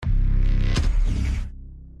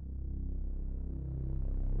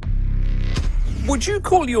Would you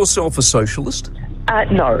call yourself a socialist?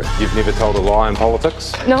 No. You've never told a lie in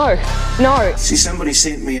politics? No. See, somebody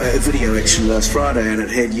sent me a video actually last Friday, and it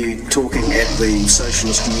had you talking at the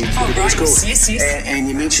Socialist Youth, whatever it was called. Yes. And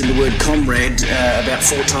you mentioned the word comrade about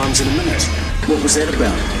 4 times in a minute. What was that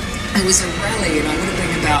about? It was a rally, and I would have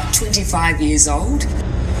been about 25 years old.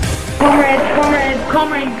 Comrade.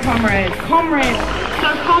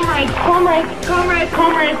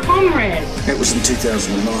 That was in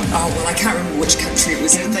 2009. Oh, well, I can't remember which country it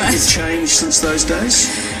was Do you in. think it's changed since those days?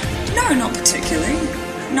 No, not particularly.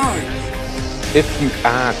 No. If you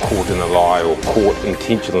are caught in a lie or caught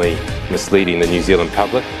intentionally misleading the New Zealand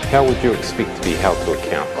public, how would you expect to be held to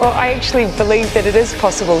account? Well, I actually believe that it is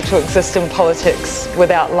possible to exist in politics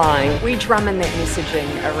without lying. We drum in that messaging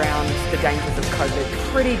around the dangers of COVID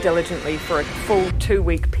pretty diligently for a full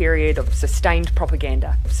 2-week period of sustained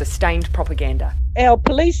propaganda. Our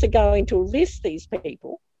police are going to arrest these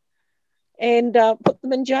people and put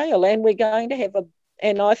them in jail, and we're going to have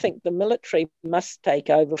and I think the military must take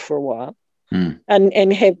over for a while.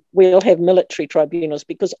 And we'll have military tribunals,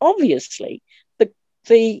 because obviously the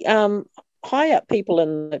high up people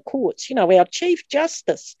in the courts, our Chief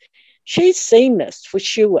Justice, she's seen this for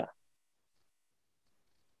sure.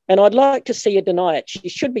 And I'd like to see her deny it. She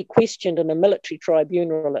should be questioned in a military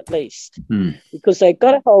tribunal at least, because they've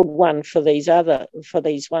got to hold one for these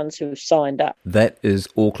ones who've signed up. That is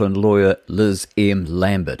Auckland lawyer Liz M.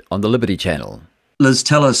 Lambert on the Liberty Channel. Liz,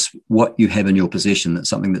 tell us what you have in your possession. That's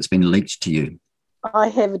something that's been leaked to you. I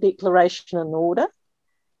have a declaration in order,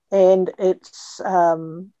 and it's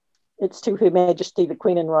to Her Majesty the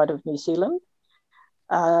Queen and Right of New Zealand,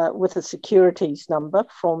 with a securities number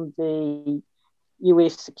from the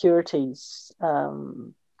US Securities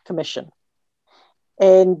Commission.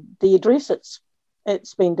 And the address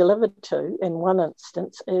it's been delivered to in one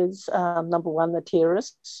instance is, number 1, the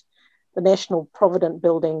terrorists, the National Provident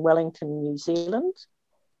Building, Wellington, New Zealand,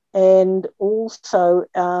 and also,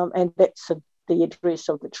 and that's the address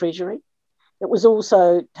of the Treasury. It was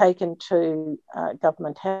also taken to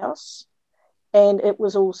Government House, and it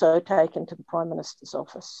was also taken to the Prime Minister's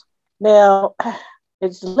office. Now,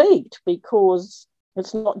 it's leaked because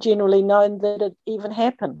it's not generally known that it even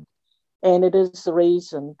happened, and it is the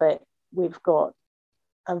reason that we've got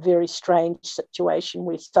a very strange situation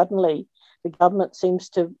where suddenly the government seems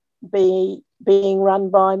to being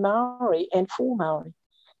run by Maori and for Maori.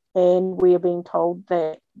 And we are being told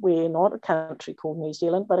that we're not a country called New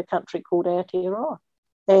Zealand, but a country called Aotearoa.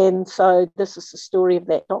 And so this is the story of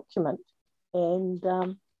that document. And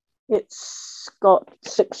it's got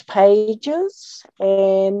 6 pages,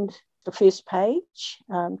 and the first page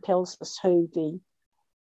tells us who the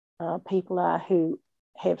people are who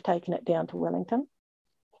have taken it down to Wellington.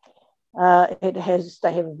 They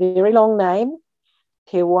have a very long name,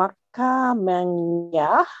 Te Waka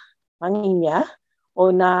Manginya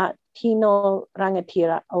o ngā tino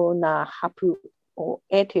rangatira o ngā hapu o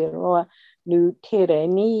Aotearoa Nu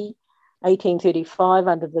Tereni, 1835,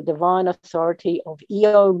 under the divine authority of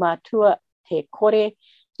Io Matua Te Kore,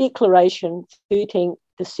 Declaration 13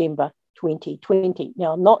 December 2020.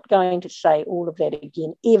 Now, I'm not going to say all of that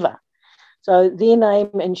again ever. So their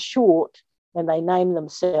name in short, and they name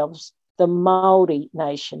themselves the Maori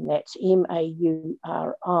Nation, that's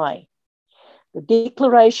Mauri. The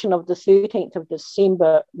declaration of the 13th of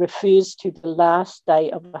December refers to the last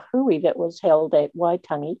day of a hui that was held at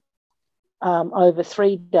Waitangi over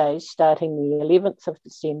 3 days, starting the 11th of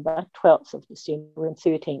December, 12th of December, and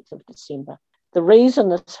 13th of December. The reason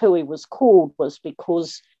this hui was called was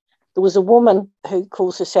because there was a woman who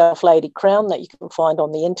calls herself Lady Crown that you can find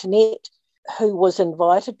on the internet, who was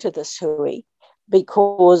invited to this hui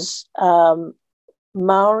because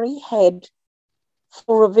Maori had,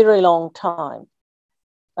 for a very long time,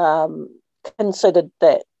 considered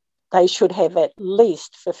that they should have at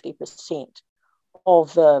least 50%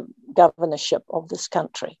 of the governorship of this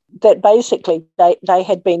country. That basically they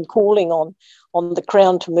had been calling on the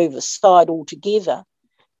Crown to move aside altogether,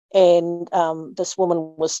 and this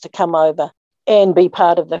woman was to come over and be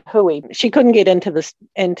part of the hui. She couldn't get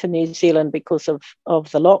into New Zealand because of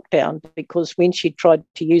the lockdown, because when she tried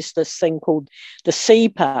to use this thing called the Sea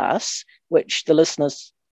Pass, which the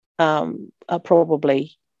listeners are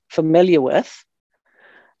probably familiar with,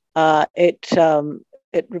 it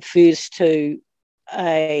refers to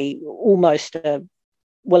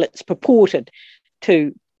it's purported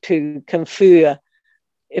to confer,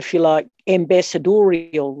 if you like,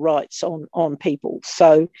 ambassadorial rights on people,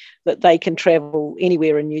 so that they can travel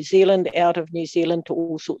anywhere in New Zealand, out of New Zealand, to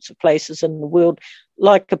all sorts of places in the world,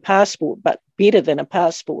 like a passport, but better than a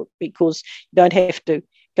passport, because you don't have to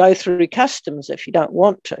go through customs if you don't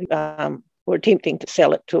want to. or attempting to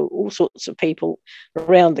sell it to all sorts of people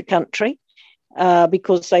around the country,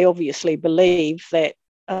 because they obviously believe that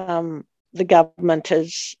the government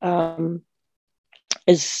is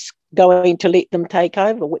going to let them take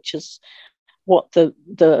over, which is what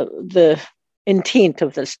the intent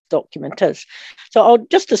of this document is. So I'll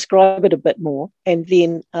just describe it a bit more, and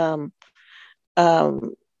then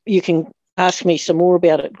you can ask me some more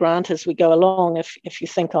about it, Grant, as we go along, if you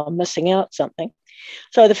think I'm missing out something.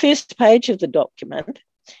 So the first page of the document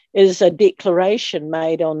is a declaration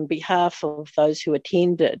made on behalf of those who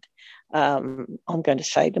attended, I'm going to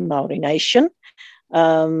say the Maori Nation,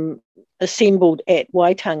 assembled at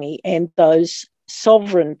Waitangi, and those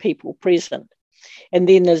sovereign people present. And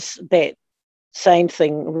then there's that same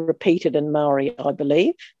thing repeated in Maori, I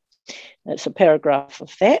believe. It's a paragraph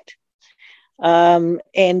of that.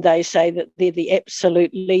 And they say that they're the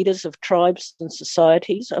absolute leaders of tribes and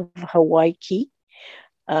societies of Hawaii,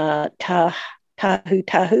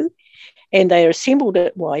 Tahu, and they are assembled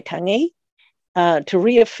at Waitangi to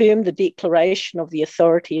reaffirm the declaration of the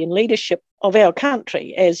authority and leadership of our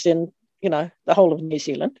country, as in, the whole of New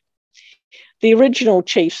Zealand. The original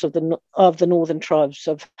chiefs of the northern tribes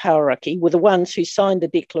of Hauraki were the ones who signed the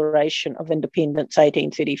Declaration of Independence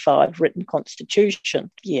 1835, written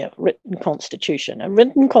constitution. Yeah, written constitution. A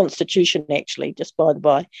written constitution, actually, just by the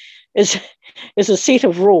by, is a set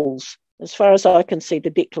of rules. As far as I can see,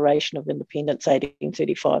 the Declaration of Independence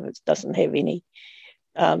 1835, it doesn't have any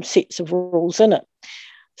sets of rules in it.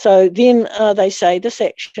 So then they say this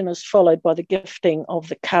action is followed by the gifting of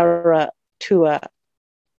the Kara Tua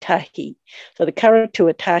Tahi. So the Kara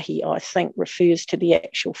Tua Tahi, I think, refers to the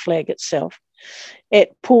actual flag itself.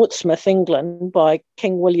 At Portsmouth, England, by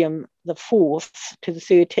King William IV to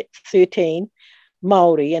the 13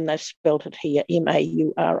 Maori, and they've spelled it here,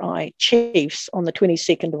 Mauri, chiefs on the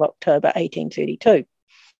 22nd of October, 1832.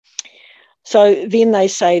 So then they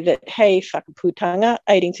say that Hei Whakaputanga,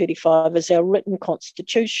 1835, is our written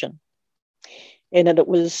constitution, and that it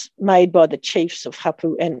was made by the chiefs of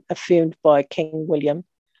Hapu and affirmed by King William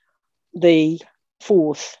the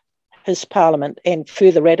Fourth, his parliament, and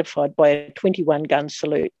further ratified by a 21-gun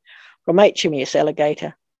salute from HMS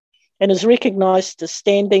Alligator, and is recognised as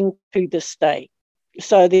standing to this day.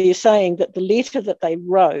 So they're saying that the letter that they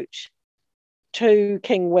wrote to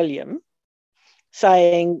King William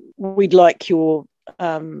saying, we'd like your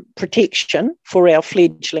protection for our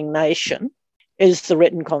fledgling nation, is the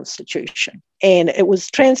written constitution. And it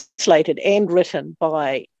was translated and written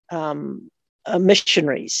by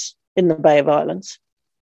missionaries in the Bay of Islands.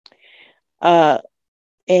 And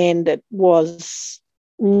it was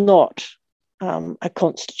not a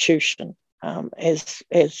constitution, as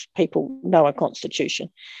people know a constitution.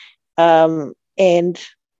 And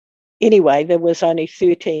anyway, there was only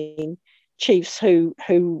 13 chiefs who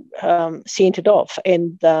sent it off,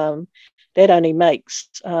 and that only makes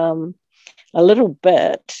a little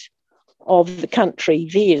bit of the country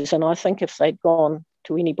theirs. And I think if they'd gone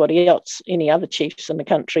to anybody else, any other chiefs in the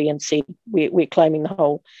country, and said, we're claiming the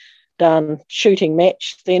whole darn shooting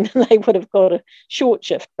match, then they would have got a short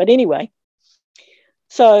shift. But anyway,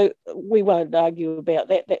 so we won't argue about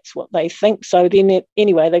that. That's what they think. So then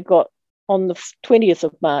anyway, they got, on the 20th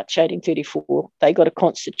of March, 1834, they got a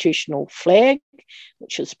constitutional flag,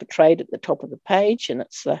 which is portrayed at the top of the page, and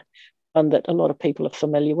it's the one that a lot of people are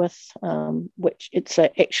familiar with, which it's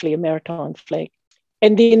actually a maritime flag.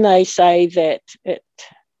 And then they say that it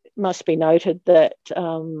must be noted that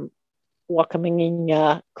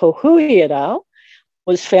Wakaminginya Kohuirao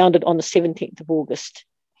was founded on the 17th of August,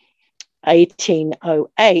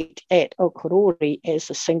 1808 at Okorori as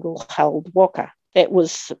a single-hulled waka. That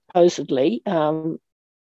was supposedly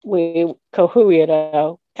where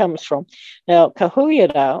Kohuirao comes from. Now,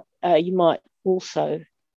 Kohuirao, you might also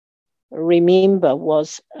remember,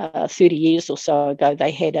 was 30 years or so ago,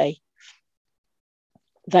 they had a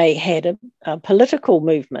political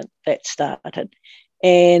movement that started,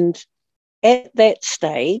 and at that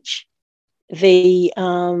stage, there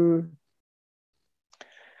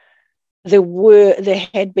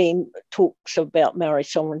had been talks about Maori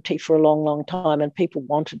sovereignty for a long, long time, and people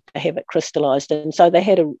wanted to have it crystallised, and so they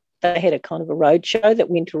had a kind of a roadshow that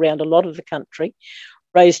went around a lot of the country,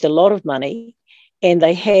 raised a lot of money, and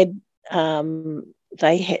they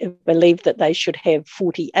believed that they should have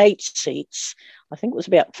 48 seats. I think it was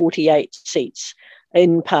about 48 seats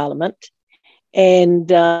in Parliament, and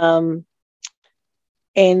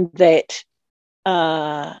that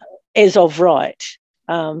as of right,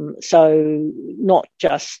 so not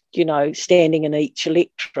just standing in each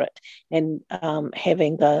electorate and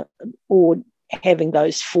having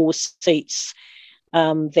those 4 seats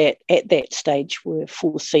that at that stage were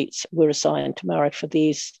 4 seats were assigned to Maori for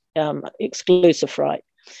theirs exclusive right,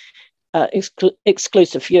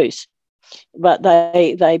 exclusive use. But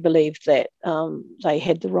they believed that they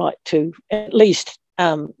had the right to at least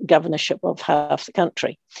governorship of half the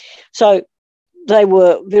country. So they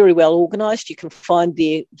were very well organised. You can find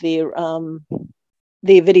their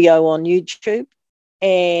video on YouTube,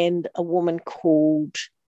 and a woman called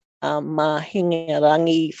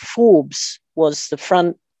Mahingarangi Forbes was the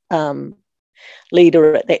front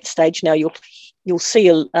leader at that stage. Now you'll see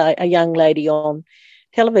a young lady on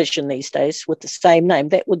television these days with the same name.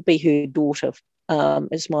 That would be her daughter,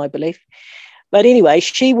 is my belief. But anyway,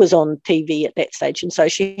 she was on TV at that stage, and so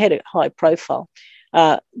she had a high profile.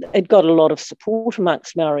 It got a lot of support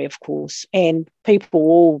amongst Maori, of course, and people were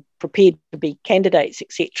all prepared to be candidates,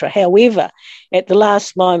 etc. However, at the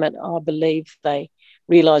last moment, I believe they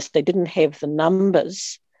realised they didn't have the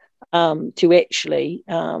numbers to actually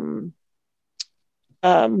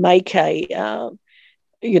make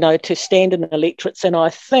to stand in electorates. And I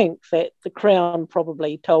think that the Crown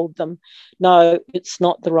probably told them, no, it's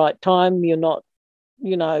not the right time. You're not,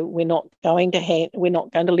 we're not going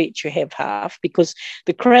to let you have half, because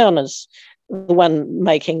the Crown is the one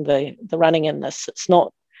making the running in this. It's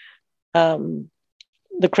not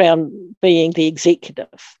the Crown being the executive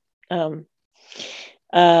and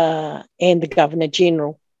the Governor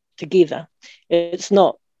General together. It's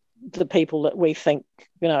not the people that we think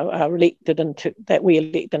are elected that we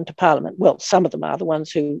elect into Parliament. Well, some of them are the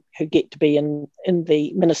ones who get to be in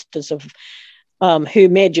the ministers of Her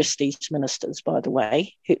Majesty's ministers, by the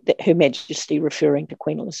way. Her Majesty referring to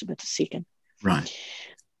Queen Elizabeth II. Right.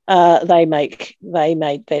 They made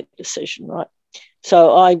that decision, right?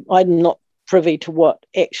 So I'm not privy to what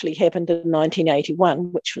actually happened in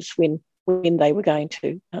 1981, which was when they were going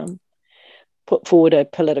to put forward a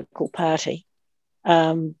political party.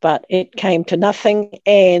 But it came to nothing,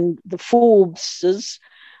 and the Forbeses,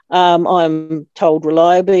 I'm told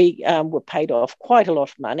reliably, were paid off quite a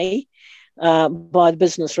lot of money by the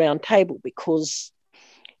Business Round Table, because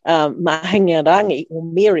Mahingarangi, or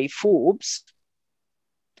Mary Forbes,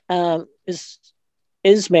 is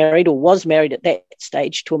married, or was married at that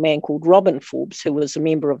stage, to a man called Robin Forbes, who was a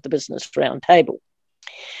member of the Business Round Table.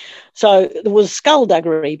 So there was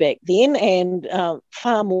skullduggery back then, and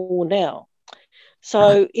far more now.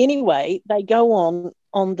 So anyway, they go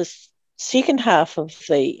on the second half of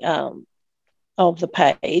the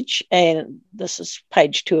page, and this is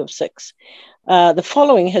page 2 of 6. The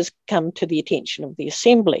following has come to the attention of the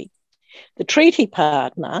Assembly. The treaty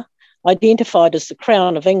partner, identified as the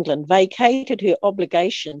Crown of England, vacated her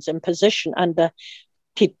obligations and position under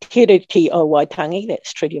Te Tiriti o Waitangi,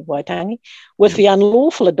 that's Treaty of Waitangi, with the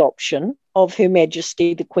unlawful adoption of Her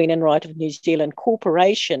Majesty the Queen and Right of New Zealand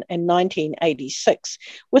Corporation in 1986,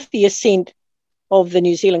 with the assent of the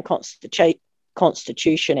New Zealand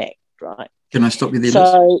Constitution Act, right? Can I stop you there, Liz?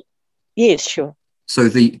 So, yes, sure. So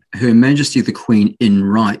Her Majesty the Queen in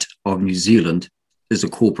Right of New Zealand is a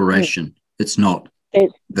corporation. It's not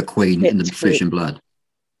the Queen in the flesh and blood.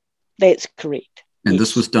 That's correct. And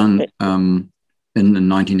this was done in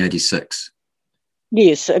 1986.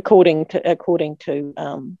 Yes, according to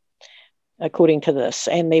this,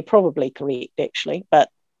 and they're probably correct actually. But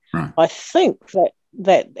right. I think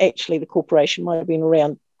that actually the corporation might have been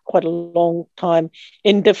around quite a long time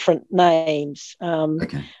in different names.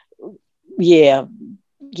 Okay. Yeah,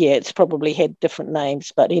 it's probably had different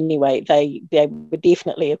names, but anyway, they were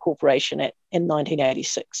definitely a corporation in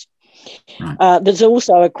 1986. Right. There's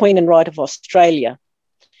also a Queen and Right of Australia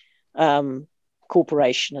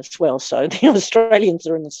corporation as well, so the Australians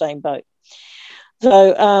are in the same boat.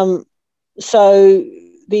 So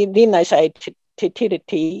then they say Te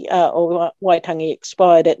Tiriti or Waitangi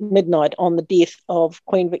expired at midnight on the death of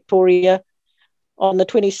Queen Victoria on the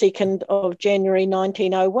 22nd of January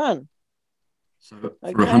 1901. So for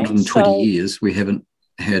 120 years, we haven't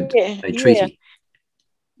had a treaty.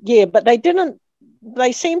 Yeah, but they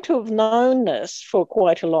seem to have known this for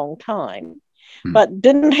quite a long time, but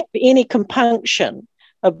didn't have any compunction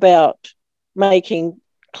about making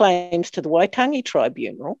claims to the Waitangi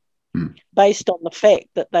Tribunal based on the fact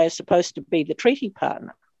that they're supposed to be the treaty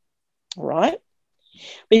partner, right?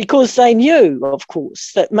 Because they knew, of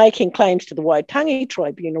course, that making claims to the Waitangi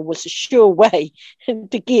Tribunal was a sure way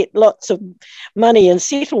to get lots of money and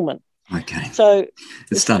settlement. Okay. So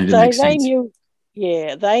it's starting to make sense.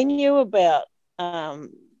 They knew about,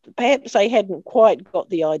 perhaps they hadn't quite got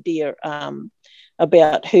the idea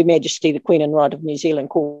about Her Majesty the Queen and Right of New Zealand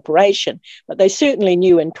Corporation, but they certainly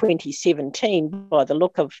knew in 2017 by the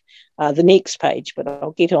look of the next page, but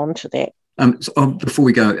I'll get on to that. Before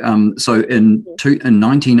we go, so in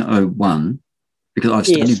 1901,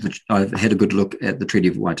 because I've had a good look at the Treaty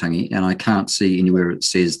of Waitangi, and I can't see anywhere it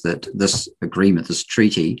says that this agreement, this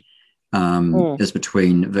treaty, is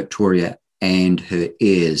between Victoria and her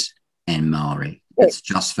heirs and Maori. It's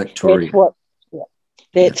just Victoria.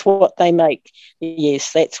 That's what they make.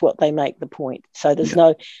 Yes, that's what they make the point. So there's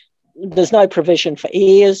no provision for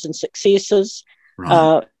heirs and successors.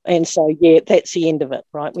 Right. And so, that's the end of it,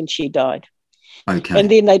 right, when she died. Okay. And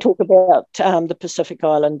then they talk about the Pacific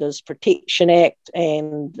Islanders Protection Act,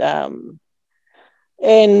 and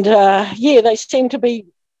they seem to be,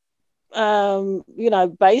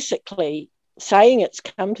 basically saying it's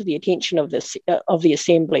come to the attention of the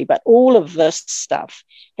Assembly, but all of this stuff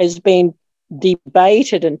has been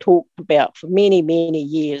debated and talked about for many, many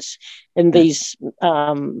years in these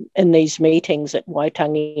meetings at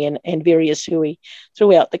Waitangi and various hui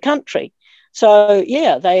throughout the country. So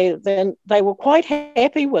they were quite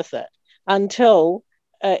happy with it until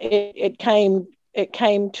it came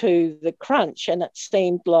to the crunch, and it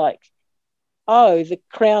seemed like, the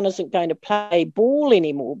Crown isn't going to play ball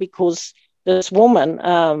anymore because this woman,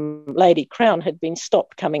 Lady Crown, had been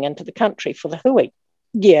stopped coming into the country for the hui.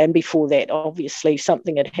 Yeah, and before that, obviously,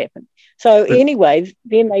 something had happened. So anyway,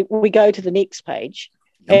 then we go to the next page,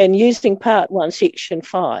 and using Part 1, Section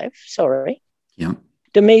 5,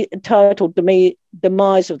 titled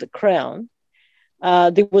Demise of the Crown,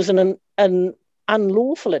 there was an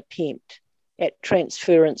unlawful attempt at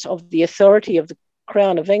transference of the authority of the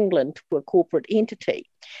Crown of England to a corporate entity.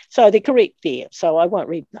 So they're correct there. So I won't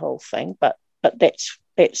read the whole thing, but that's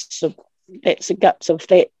the guts of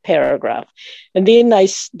that paragraph. And then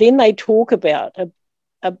they talk about a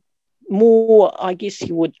more, I guess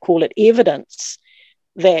you would call it, evidence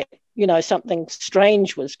that something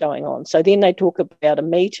strange was going on. So then they talk about a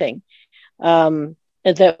meeting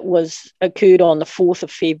that occurred on the 4th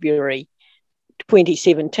of February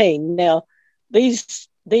 2017. Now these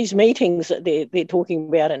meetings that they're talking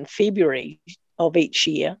about in February of each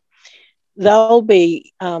year, they'll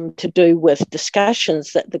be to do with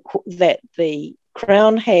discussions that the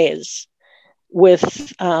Crown has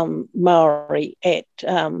with Maori at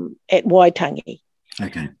Waitangi.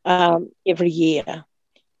 Okay. Every year.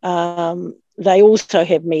 They also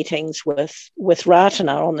have meetings with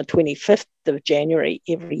Ratana on the 25th of January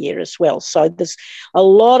every year as well. So there's a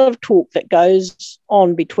lot of talk that goes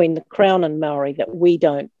on between the Crown and Maori that we're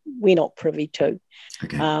not privy to.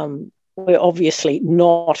 Okay. We're obviously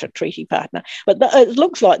not a treaty partner, but it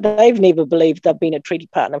looks like they've never believed they've been a treaty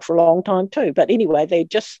partner for a long time too. But anyway, they're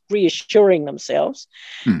just reassuring themselves.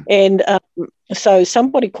 And so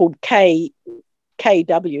somebody called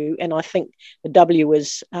KW, and I think the W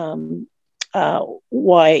is Waiti,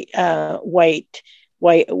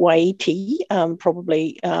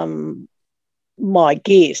 probably my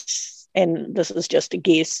guess, and this is just a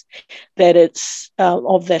guess, that it's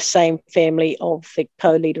of the same family of the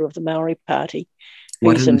co-leader of the Maori Party.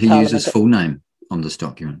 Why didn't he use his full name on this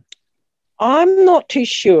document? I'm not too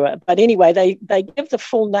sure, but anyway, they give the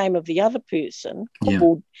full name of the other person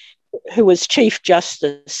who was Chief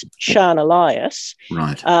Justice Sean Elias.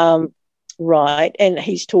 Right. Right, and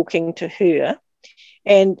he's talking to her.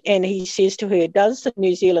 And he says to her, does the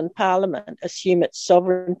New Zealand Parliament assume its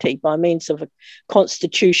sovereignty by means of a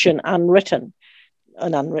constitution an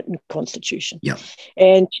unwritten constitution? Yeah.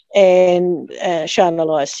 And Sean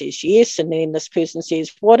Elias says yes. And then this person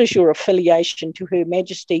says, what is your affiliation to Her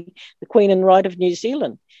Majesty, the Queen and Right of New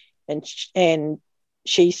Zealand? And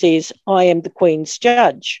she says, I am the Queen's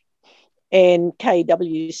judge. And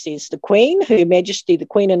KW says, the Queen, Her Majesty, the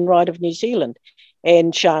Queen and Right of New Zealand.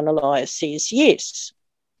 And Sean Elias says yes.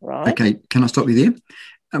 Right. Okay, can I stop you there?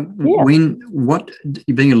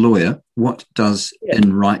 Being a lawyer, what does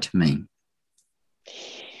in right mean?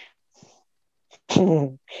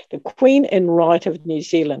 The Queen and Right of New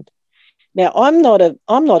Zealand. Now, I'm not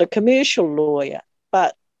a commercial lawyer,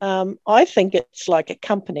 but I think it's like a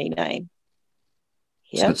company name.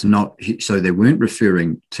 Yeah? So it's not. So they weren't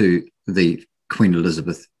referring to the Queen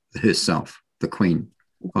Elizabeth herself, the Queen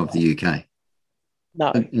of the UK.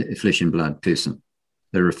 No, a flesh and blood person.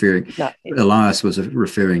 They're referring. No. Elias was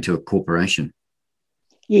referring to a corporation.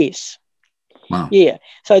 Yes. Wow. Yeah.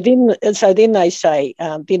 So then they say.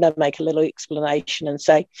 Then they make a little explanation and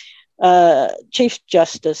say, Chief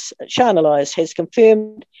Justice Sean Elias has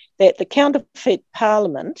confirmed that the counterfeit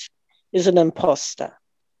Parliament is an imposter,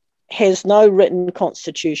 has no written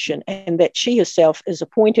constitution, and that she herself is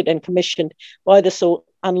appointed and commissioned by this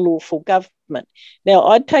unlawful government. Now,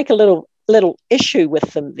 I'd take a little issue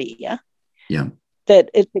with them there. Yeah. that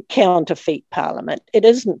it's a counterfeit parliament. It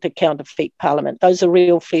isn't a counterfeit parliament. Those are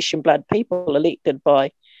real flesh and blood people elected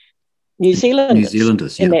by New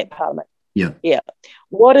Zealanders in that parliament. Yeah.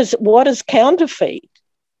 What is counterfeit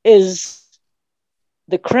is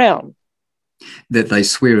the Crown. That they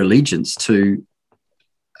swear allegiance to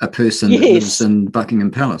a person that lives in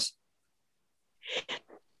Buckingham Palace.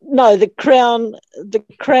 No, the Crown, the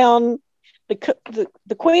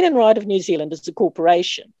Queen and Right of New Zealand is a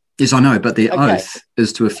corporation. Yes, I know, but their oath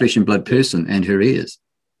is to a flesh and blood person and her heirs.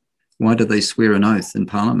 Why do they swear an oath in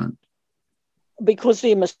Parliament? Because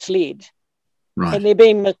they're misled. Right. And they're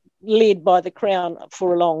being misled by the Crown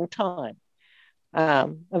for a long time, a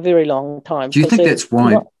very long time. Do you think that's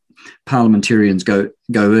why parliamentarians go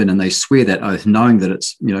in and they swear that oath, knowing that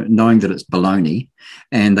it's baloney,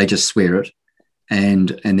 and they just swear it,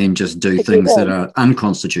 and then just do things that are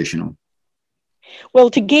unconstitutional?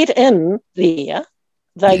 Well, to get in there,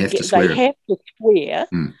 they have to swear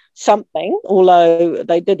something. Although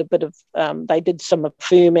they did a bit of, they did some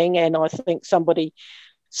affirming, and I think somebody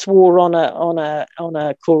swore on a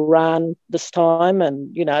Quran this time,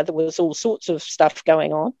 and there was all sorts of stuff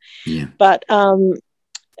going on. Yeah. But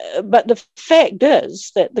the fact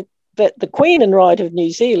is that the Queen and Right of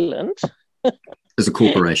New Zealand is a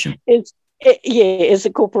corporation. is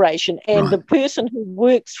a corporation, and the person who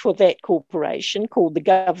works for that corporation, called the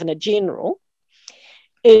Governor General,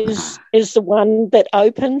 is the one that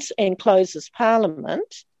opens and closes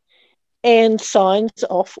Parliament and signs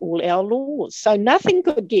off all our laws. So nothing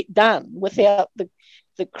could get done without the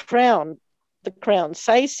Crown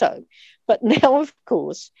say so. But now, of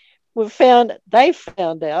course, they've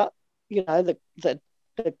found out, the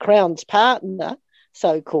Crown's partner,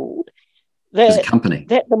 so-called, that it's a company.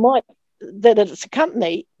 That it's a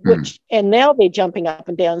company, which, and now they're jumping up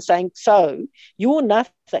and down saying, so you're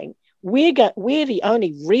nothing. We're the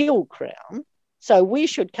only real Crown, so we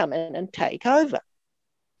should come in and take over.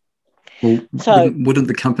 Well, so wouldn't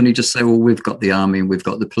the company just say, well, we've got the army and we've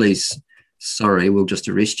got the police. Sorry, we'll just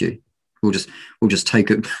arrest you. We'll just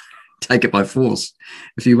take it by force.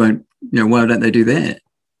 If you won't, why don't they do that?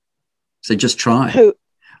 So just try.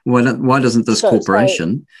 Why doesn't this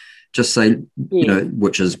corporation just say,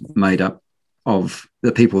 which is made up of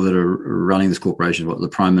the people that are running this corporation, the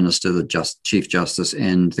Prime Minister, the Chief Justice,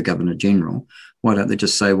 and the Governor General? Why don't they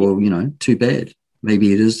just say, well, too bad.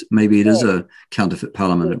 Maybe it is a counterfeit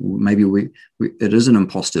parliament. Maybe it is an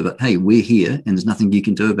imposter, but hey, we're here and there's nothing you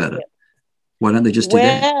can do about it. Why don't they just do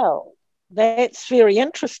that? Well, that's very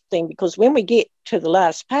interesting, because when we get to the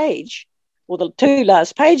last page, or the two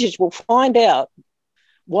last pages, we'll find out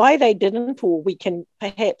why they didn't, or we can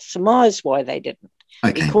perhaps surmise why they didn't.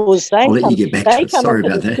 Okay. Because I'll let you get back to it. Sorry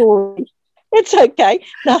about that. Story. It's okay.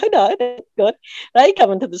 No, that's good. They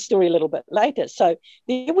come into the story a little bit later. So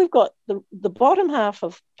then we've got the bottom half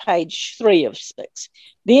of page 3 of 6,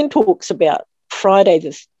 then talks about Friday,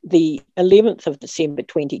 the 11th of December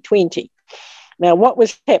 2020. Now, what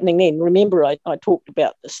was happening then? Remember, I talked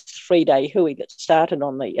about this 3-day hui that started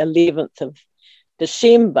on the 11th of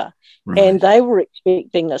December, and they were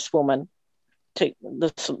expecting this woman,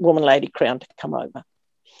 Lady Crown, to come over.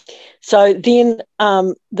 So then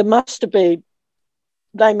they must have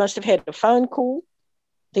had a phone call.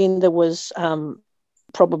 Then there was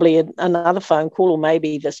probably another phone call, or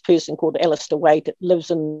maybe this person called Alistair Waite that lives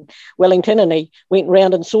in Wellington, and he went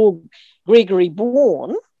round and saw Gregory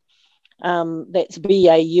Bourne. That's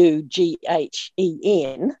Beaughen.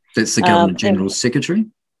 That's the Governor General's secretary?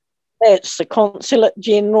 That's the Consulate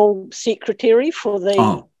General Secretary for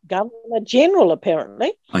the Governor General,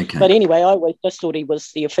 apparently. Okay. But anyway, I always just thought he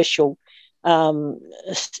was the official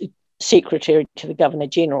secretary to the Governor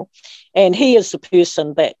General. And he is the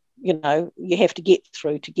person that, you have to get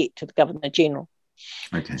through to get to the Governor General.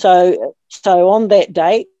 Okay. So on that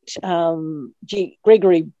date,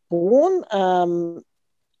 Gregory Bourne,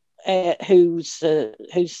 who's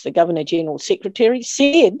the Governor General Secretary,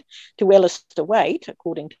 said to Alistair Waite,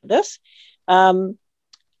 according to this, and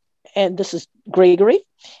this is Gregory,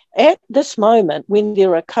 at this moment, when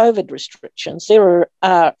there are COVID restrictions, there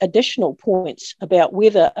are additional points about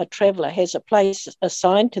whether a traveller has a place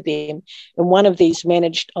assigned to them in one of these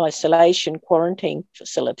managed isolation quarantine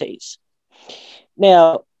facilities.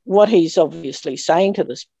 Now, what he's obviously saying to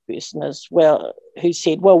this person is, who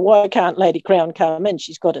said, why can't Lady Crown come in?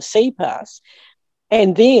 She's got a sea pass.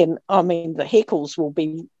 And then, the heckles will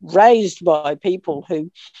be raised by people who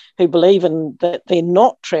believe in that they're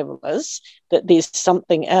not travellers, that there's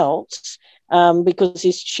something else, because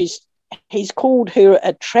he's called her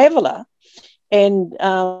a traveller, and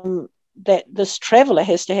that this traveller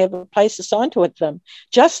has to have a place assigned to them,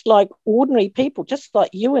 just like ordinary people, just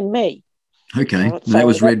like you and me. Okay, Right, that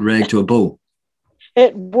was red rag to a bull.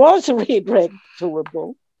 It was a red rag to a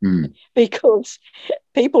bull because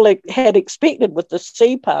people had expected with the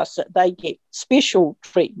sea pass that they get special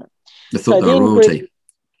treatment. They thought they were royalty.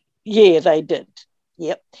 Yeah, they did.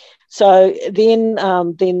 Yep. So then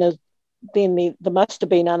there must have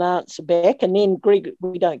been an answer back, and then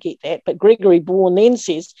we don't get that, but Gregory Bourne then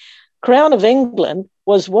says, Crown of England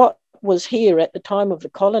was what was here at the time of the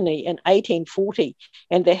colony in 1840,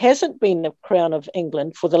 and there hasn't been a Crown of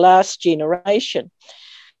England for the last generation.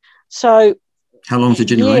 So how long's a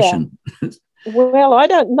generation? Yeah, well, I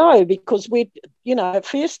don't know, because at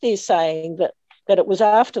first they're saying that it was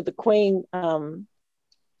after the Queen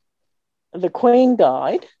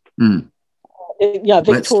died.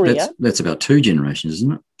 Victoria. That's about 2 generations,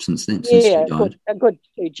 isn't it? Since then, since she died. A good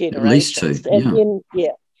 2 generations. At least 2. And then,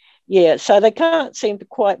 so they can't seem to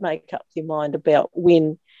quite make up their mind about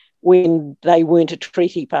when they weren't a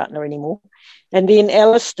treaty partner anymore. And then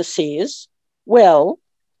Alistair says, well,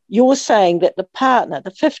 you're saying that the partner,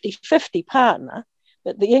 the 50-50 partner,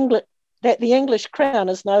 that the English crown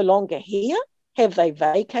is no longer here? Have they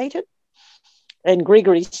vacated? And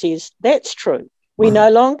Gregory says, that's true. We no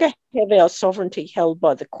longer have our sovereignty held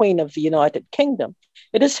by the Queen of the United Kingdom.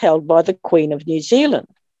 It is held by the Queen of New Zealand.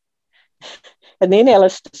 And then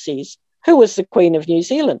Alistair says, who was the Queen of New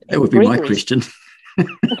Zealand? That would be my question.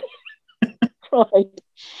 Right.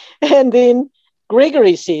 And then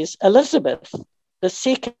Gregory says, Elizabeth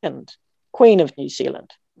II, Queen of New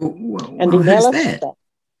Zealand. And then Alistair, that?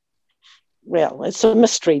 Well, it's a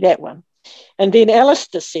mystery, that one. And then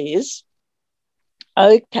Alistair says,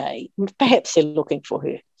 okay, perhaps they're looking for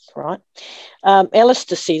her, right?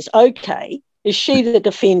 Alistair says, okay, is she the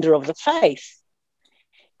defender of the faith?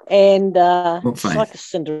 And it's like a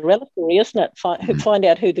Cinderella story, isn't it? Find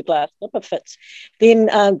out who the glass slipper fits.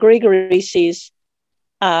 Then Gregory says,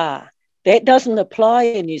 that doesn't apply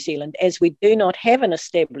in New Zealand, as we do not have an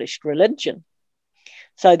established religion.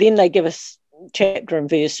 So then they give us chapter and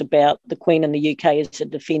verse about the Queen in the UK as a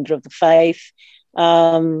defender of the faith.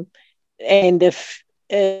 And if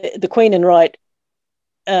the Queen and right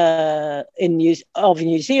of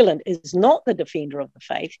New Zealand is not the defender of the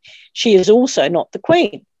faith, she is also not the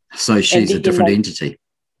Queen. So she's a different entity.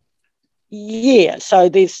 Yeah. So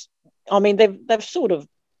they've sort of,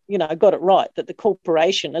 got it right that the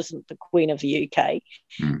corporation isn't the Queen of the UK,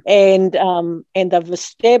 and they've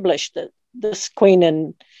established that this Queen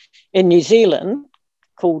in New Zealand,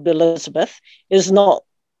 called Elizabeth II, is not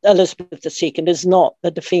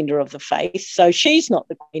the defender of the faith, so she's not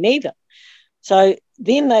the Queen either. So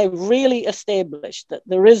then they really established that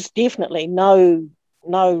there is definitely no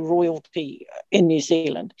royalty in New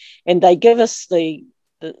Zealand, and they give us the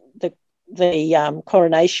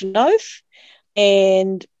coronation oath,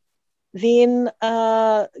 and then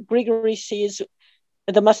Gregory says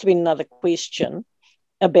there must have been another question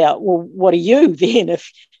about, well, what are you then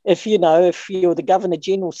if you're the Governor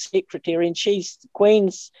General Secretary and she's the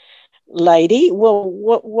Queen's lady, well,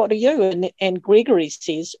 what are you? And Gregory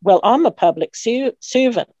says, well, I'm a public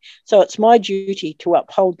servant, so it's my duty to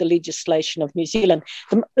uphold the legislation of New Zealand.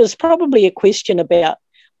 There's probably a question about,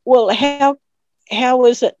 well, how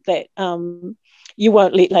is it that you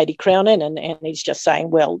won't let Lady Crown in? And he's just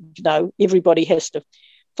saying, well, everybody has to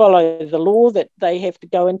follow the law, that they have to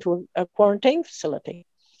go into a quarantine facility.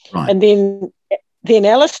 Right. And then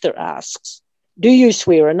Alistair asks, do you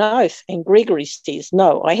swear an oath? And Gregory says,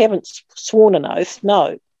 no, I haven't sworn an oath,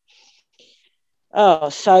 no. Oh,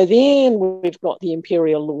 so then we've got the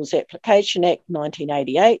Imperial Laws Application Act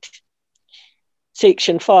 1988,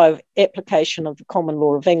 Section 5, Application of the Common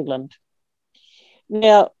Law of England.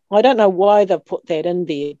 Now, I don't know why they've put that in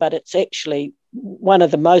there, but it's actually one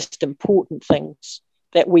of the most important things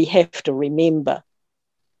that we have to remember.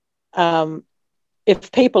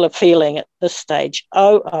 If people are feeling at this stage,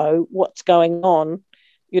 what's going on?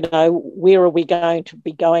 Where are we going to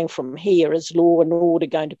be going from here? Is law and order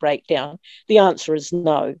going to break down? The answer is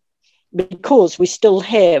no, because we still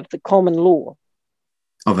have the common law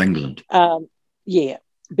of England.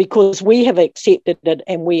 Because we have accepted it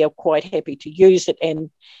and we are quite happy to use it, and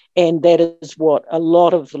that is what a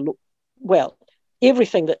lot of the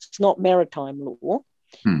everything that's not maritime law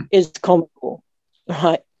is common law,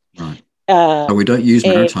 right? Right. So we don't use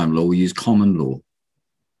maritime law; we use common law.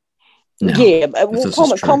 Now,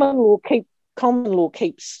 common law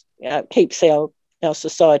keeps our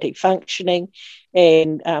society functioning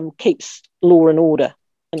and keeps law and order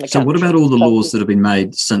in the country. So, what about all the laws that have been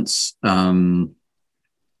made since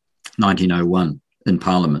 1901 in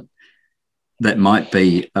Parliament that might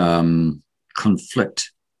be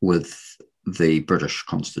conflict with the British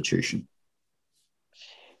Constitution?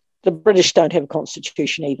 the British don't have a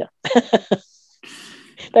constitution either.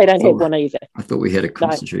 They don't have one either. I thought we had a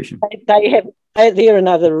constitution. No, they're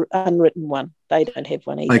another unwritten one. They don't have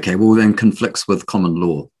one either. Okay, well then conflicts with common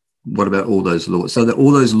law. What about all those laws? So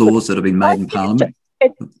all those laws that have been made in Parliament?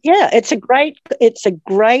 It's a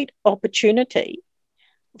great opportunity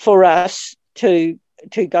for us to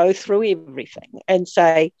go through everything and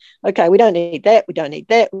say, okay, we don't need that, we don't need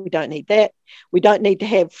that, we don't need that. We don't need to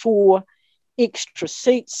have 4 extra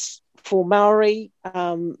seats for Maori,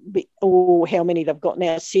 or how many they've got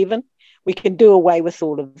now, 7. We can do away with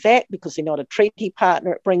all of that because they're not a treaty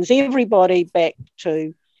partner. It brings everybody back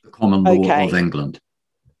to the common law of England.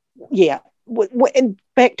 Yeah, and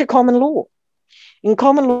back to common law. And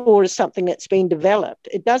common law is something that's been developed.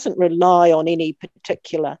 It doesn't rely on any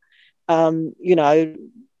particular,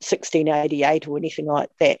 1688 or anything like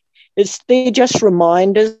that. They're just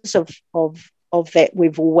reminders of that.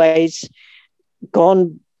 We've always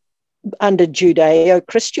gone under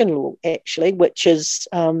Judeo-Christian law, actually, which is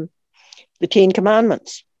the 10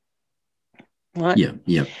 Commandments. Right?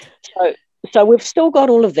 Yeah. So we've still got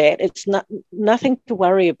all of that. It's nothing to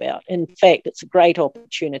worry about. In fact, it's a great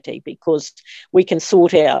opportunity because we can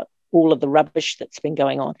sort out all of the rubbish that's been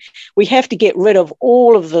going on. We have to get rid of the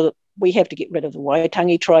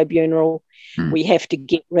Waitangi Tribunal. We have to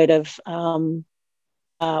get rid of,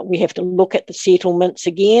 we have to look at the settlements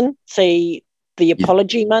again, see the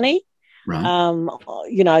apology money. Right.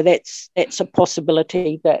 That's a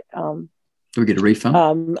possibility that do we get a refund?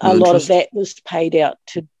 A lot of that was paid out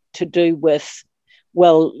to do with,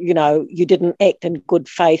 you didn't act in good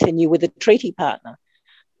faith and you were the treaty partner.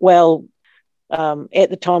 Well, at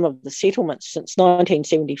the time of the settlements since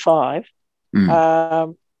 1975,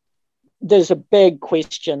 there's a big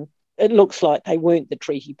question. It looks like they weren't the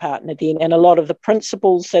treaty partner then, and a lot of the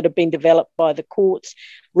principles that have been developed by the courts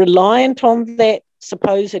reliant on that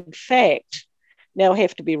supposed fact now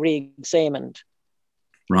have to be re-examined.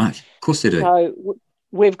 Right, of course they do. So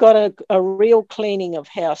we've got a real cleaning of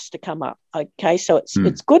house to come up. Okay, so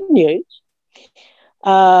it's good news.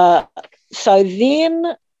 So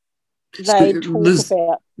then they talk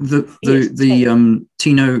about the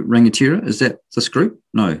Tino Rangatira. Is that this group?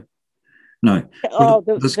 No.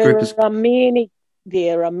 This group is.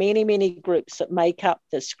 There are many groups that make up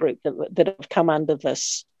this group that have come under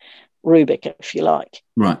this rubric, if you like.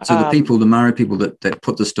 Right. So the Maori people that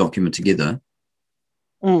put this document together.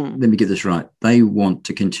 Let me get this right. They want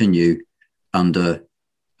to continue under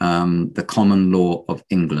the common law of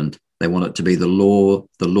England. They want it to be the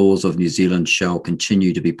laws of New Zealand shall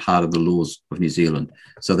continue to be part of the laws of New Zealand.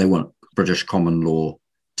 So they want British common law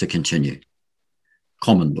to continue.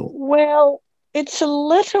 Common law. Well, it's a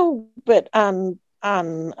little bit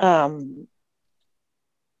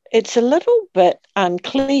it's a little bit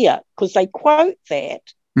unclear because they quote that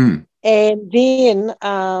and then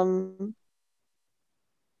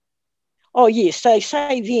they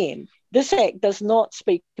say then this act does not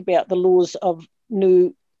speak about the laws of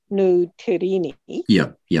New Terini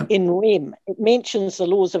in rem. It mentions the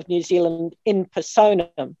laws of New Zealand in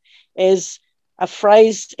personam as a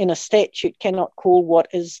phrase in a statute cannot call what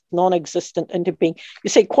is non-existent into being. You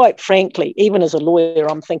see, quite frankly, even as a lawyer,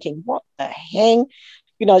 I'm thinking, what the hang?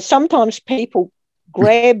 Sometimes people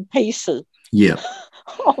grab pieces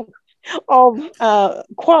of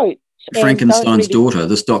quotes. Frankenstein's daughter.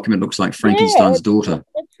 This document looks like Frankenstein's daughter.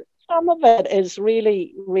 Some of it is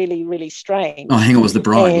really, really, really strange. Oh, hang on, it was the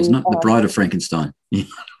bride, wasn't it? The bride of Frankenstein.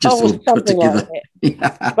 Just all put together.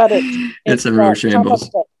 Like but it's a real shambles.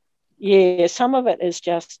 Some of it is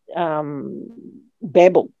just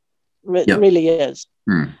babble. It really is.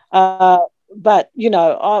 But,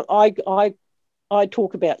 I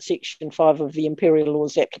talk about Section 5 of the Imperial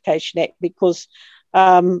Laws Application Act because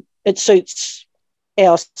it suits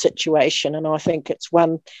our situation, and I think it's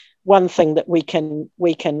one thing that we can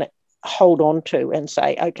hold on to and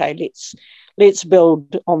say, okay, let's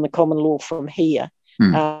build on the common law from here,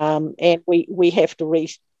 and we have to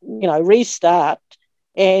restart,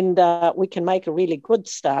 and we can make a really good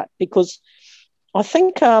start because I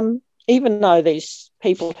think even though these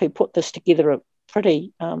people who put this together are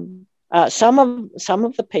pretty, some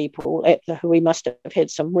of the people at the Hui must have had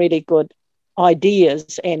some really good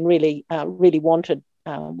ideas and really wanted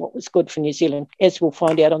what was good for New Zealand, as we'll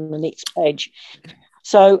find out on the next page.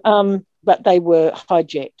 So, but they were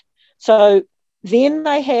hijacked. So then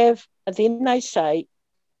they say,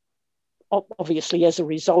 obviously as a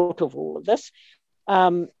result of all of this,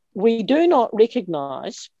 we do not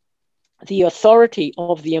recognise the authority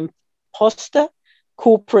of the imposter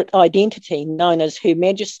corporate identity known as Her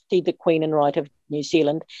Majesty the Queen and Right of New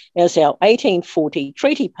Zealand as our 1840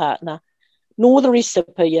 treaty partner nor the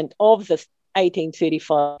recipient of the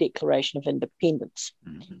 1835 Declaration of Independence.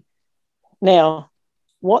 Mm-hmm. Now,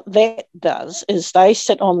 what that does is they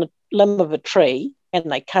sit on the limb of a tree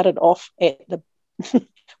and they cut it off at the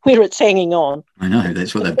where it's hanging on. I know,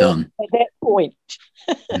 that's what they've done. At that point.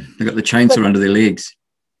 They've got the chainsaw under their legs.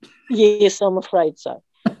 Yes, I'm afraid so.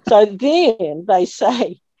 So then they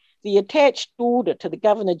say the attached order to the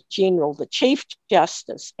Governor-General, the Chief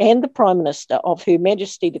Justice and the Prime Minister of Her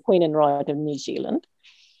Majesty the Queen and Right of New Zealand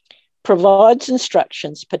provides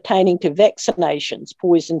instructions pertaining to vaccinations,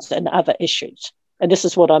 poisons and other issues. And this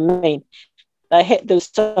is what I mean. There's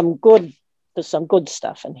some good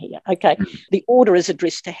stuff in here. Okay. The order is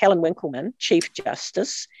addressed to Helen Winkleman, Chief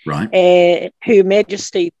Justice, right, and Her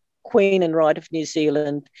Majesty Queen and Right of New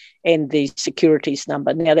Zealand, and the securities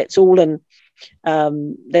number. Now that's all in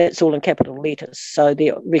capital letters, so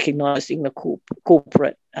they're recognising the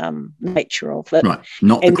corporate nature of it. Right,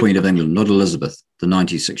 not the Queen of England, not Elizabeth, the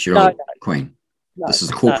 96-year-old Queen. No, this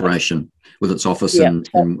is a corporation with its office in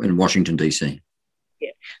Washington, D.C.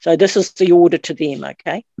 Yeah, so this is the order to them,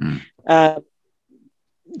 okay?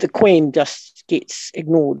 The Queen just gets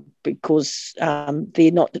ignored because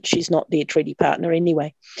she's not their treaty partner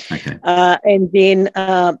anyway. Okay. And then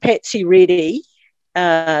Patsy Reddy,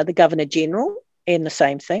 the Governor-General, and the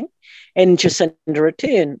same thing, and Jacinda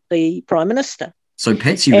Ardern, the Prime Minister. So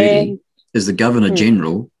Patsy Reddy is the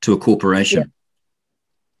Governor-General to a corporation? Yeah.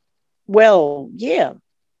 Well, yeah.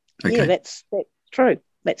 Okay. Yeah, that's true.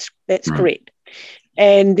 That's right. correct.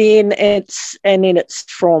 And then it's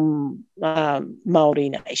from Maori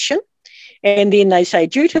Nation. And then they say,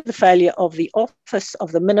 due to the failure of the Office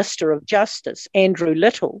of the Minister of Justice, Andrew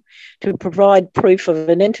Little, to provide proof of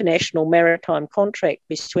an international maritime contract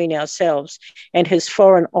between ourselves and his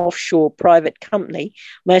foreign offshore private company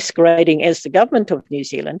masquerading as the Government of New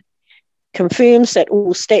Zealand, confirms that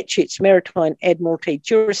all statutes, maritime admiralty,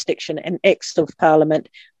 jurisdiction and acts of Parliament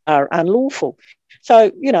are unlawful.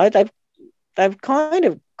 So, they've kind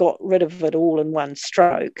of got rid of it all in one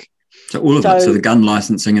stroke. So all of it, so the gun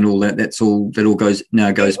licensing and all that, that all goes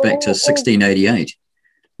back to 1688,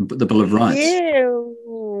 the Bill of Rights. Yeah,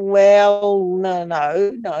 well, no.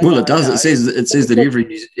 Well, it does. No. It says that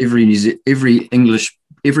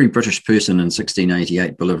every British person in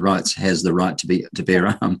 1688 Bill of Rights has the right to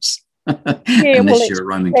bear arms, unless you're a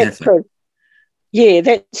Roman Catholic. True. Yeah,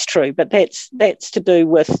 that's true, but that's to do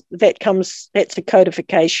with that's a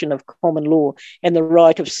codification of common law and the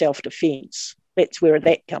right of self-defence. That's where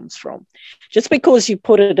that comes from. Just because you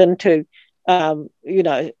put it into,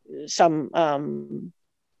 some the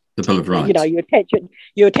Bill of Rights,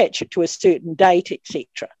 you attach it to a certain date,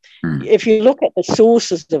 etc. If you look at the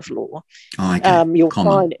sources of law, you'll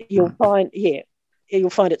find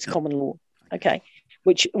it's common law. Okay,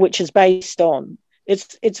 which is based on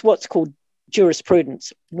it's what's called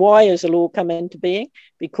jurisprudence. Why has a law come into being?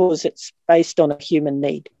 Because it's based on a human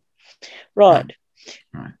need. Right.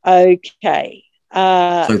 Okay.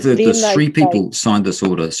 So the three people signed this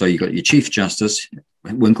order. So you got your Chief Justice,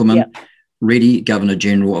 Winkleman, Reddy,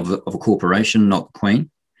 Governor-General of a corporation, not the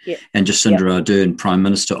Queen, and Jacinda Ardern, Prime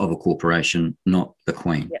Minister of a corporation, not the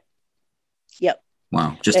Queen. Yep.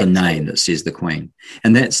 Wow, just a name that says the Queen.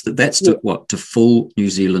 And that's to full New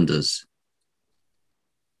Zealanders.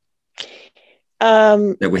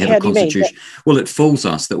 That we have a constitution. Well, it fools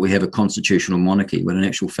us that we have a constitutional monarchy when in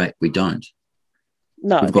actual fact we don't.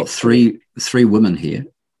 No, we've got three women here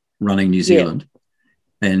running New Zealand,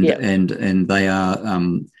 and they are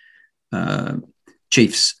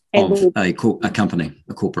chiefs of a company,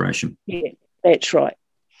 a corporation. Yeah, that's right.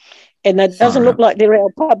 And it doesn't look like they're our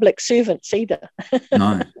public servants either.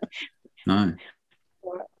 No.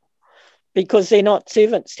 Because they're not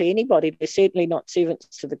servants to anybody. They're certainly not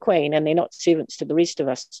servants to the Queen, and they're not servants to the rest of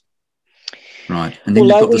us. Right. And then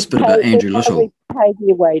you've got this bit about Andrew Little. We pay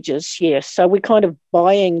their wages, yes. So we're kind of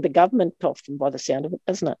buying the government off them by the sound of it,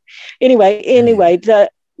 isn't it? Anyway,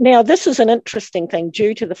 now this is an interesting thing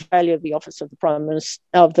due to the failure of the Office of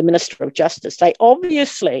the Minister of Justice. They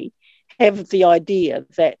obviously have the idea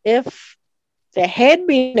that if there had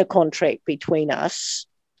been a contract between us,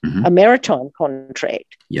 a maritime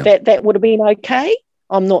contract, that would have been okay.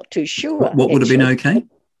 I'm not too sure. What would have been okay?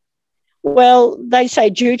 Well, they say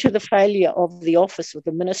due to the failure of the Office of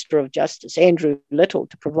the Minister of Justice, Andrew Little,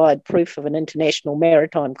 to provide proof of an international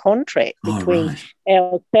maritime contract between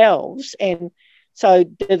ourselves. And so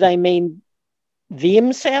do they mean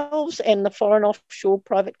themselves and the foreign offshore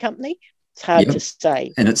private company? It's hard to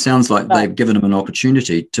say. And it sounds like they've given him an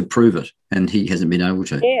opportunity to prove it, and he hasn't been able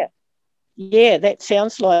to. Yeah, that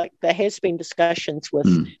sounds like there has been discussions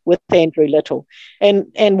with Andrew Little.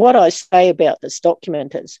 And what I say about this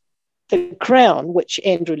document is the Crown, which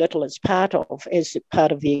Andrew Little is part of, as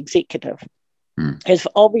part of the executive, has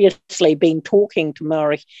obviously been talking to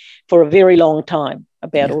Maori for a very long time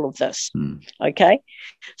about all of this. Okay,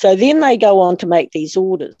 so then they go on to make these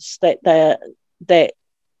orders that the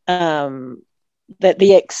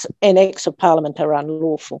acts of Parliament are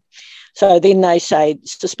unlawful. So then they say,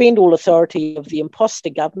 suspend all authority of the imposter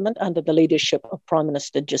government under the leadership of Prime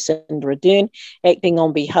Minister Jacinda Ardern, acting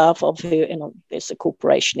on behalf of her, and there's the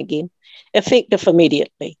corporation again, effective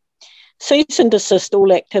immediately. Cease and desist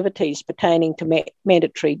all activities pertaining to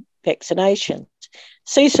mandatory vaccinations.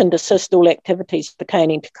 Cease and desist all activities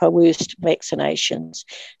pertaining to coerced vaccinations.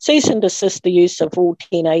 Cease and desist the use of all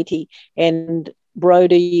 1080 and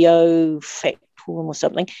brodiophactorum or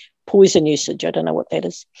something, poison usage. I don't know what that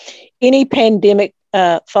is. Any pandemic,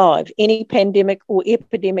 5, any pandemic or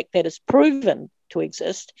epidemic that is proven to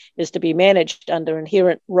exist is to be managed under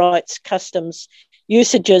inherent rights, customs,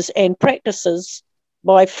 usages and practices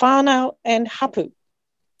by whānau and hapu.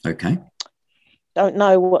 Okay. Don't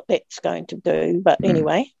know what that's going to do, but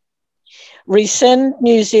anyway. Rescind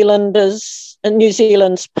New Zealand's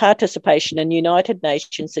participation in United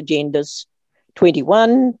Nations agendas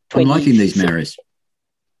 21, 20. I'm liking these Marys.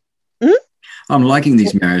 I'm liking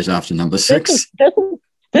these Marys after number 6.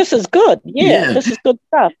 This is good. Yeah, this is good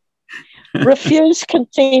stuff. Refuse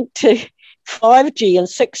consent to 5G and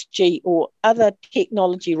 6G or other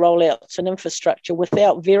technology rollouts and infrastructure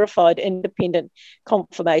without verified independent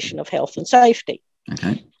confirmation of health and safety.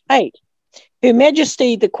 Okay. 8. Her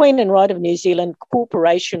Majesty the Queen and Right of New Zealand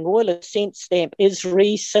Corporation Royal Assent Stamp is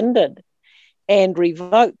rescinded and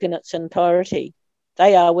revoked in its entirety.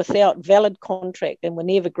 They are without valid contract and were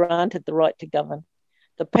never granted the right to govern.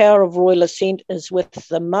 The power of royal assent is with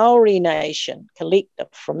the Maori nation collective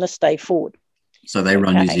from this day forward. So they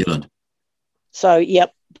run New Zealand. So,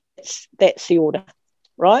 yep, that's the order,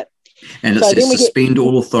 right? And it says suspend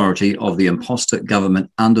all authority of the imposter government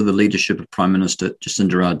under the leadership of Prime Minister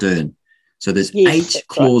Jacinda Ardern. So there's 8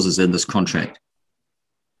 clauses in this contract.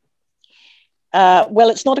 Well,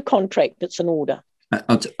 it's not a contract, it's an order.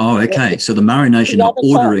 Okay. So the Maori nation are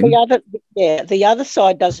ordering. The other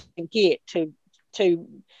side doesn't get to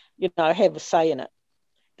have a say in it.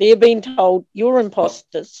 They're being told you're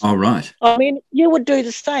imposters. Oh, right. I mean, you would do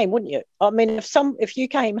the same, wouldn't you? I mean, if you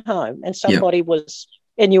came home and somebody was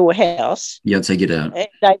in your house, I'd say get out.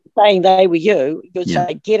 Saying they were you'd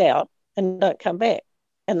say get out and don't come back,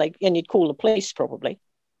 and you'd call the police probably.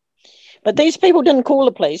 But these people didn't call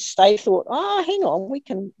the police. They thought, hang on, we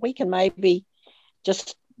can maybe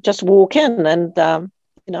just walk in and they'll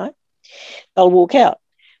walk out.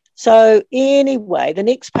 So anyway, the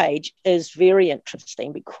next page is very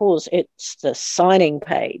interesting because it's the signing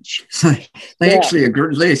page. So they actually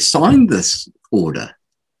agreed. They signed this order.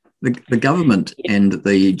 The government and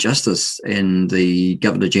the Justice and the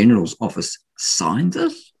Governor General's office signed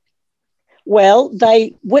this. Well,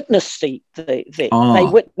 they witnessed they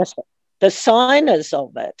witnessed it. The signers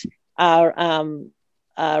of it are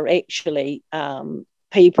actually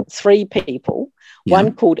 3 people. Yeah.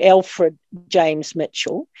 One called Alfred James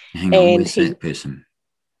Mitchell. Hang on, where's that person?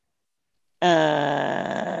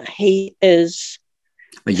 He is.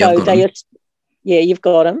 You've got him. You've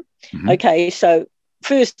got him. Mm-hmm. Okay, so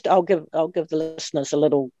first I'll give the listeners a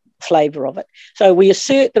little flavour of it. So we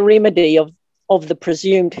assert the remedy of the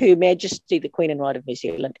presumed Her Majesty the Queen and Right of New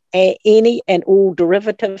Zealand, any and all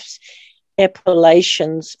derivatives,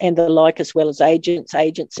 appellations and the like, as well as agents,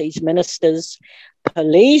 agencies, ministers,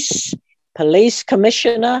 police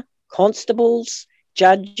commissioner, constables,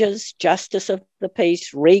 judges, justice of the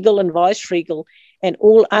peace, regal and vice-regal, and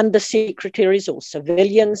all under-secretaries or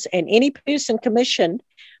civilians, and any person commissioned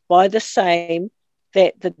by the same,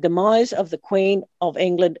 that the demise of the Queen of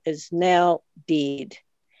England is now dead.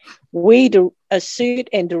 We assert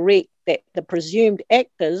and direct that the presumed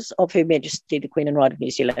actors of Her Majesty the Queen and Right of New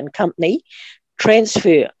Zealand Company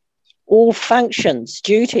transfer all functions,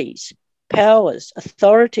 duties, powers,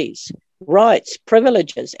 authorities, rights,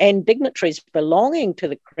 privileges, and dignitaries belonging to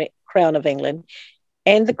the Crown of England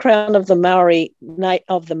and the Crown of the Maori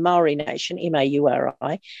nation,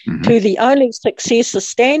 M-A-U-R-I, to the only successor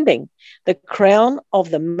standing, the Crown of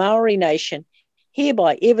the Maori nation,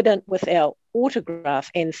 hereby evident with our autograph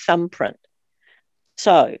and thumbprint.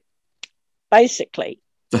 So, basically...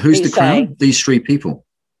 So who's the Crown? These 3 people?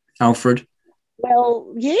 Alfred?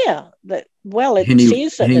 Well, yeah. It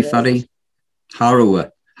says that Hene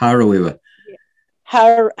Whare, Harawira.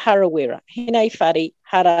 Harawira. Hene Whare,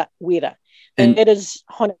 Harawira. And it is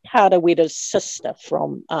Harawira's sister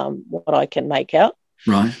from what I can make out.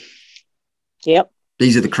 Right. Yep.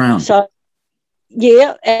 These are the Crown. So,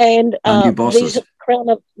 yeah, and new bosses.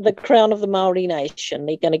 the crown of the Maori nation.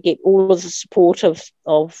 They're going to get all of the support of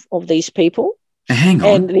these people. Hang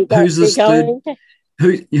on, who's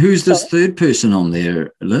this third person on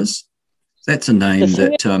there, Liz? That's a name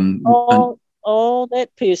that. That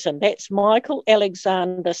person. That's Michael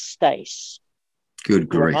Alexander Stace. Good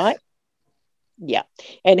grief! Right? Yeah,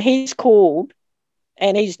 and he's called,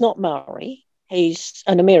 and he's not Maori. He's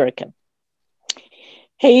an American.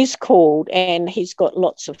 He's called, and he's got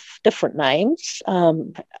lots of different names,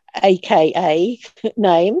 AKA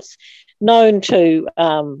names, known to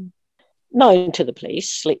the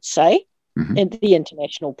police, let's say, and the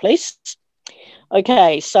international police.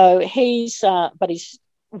 Okay, so but he's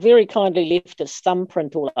very kindly left his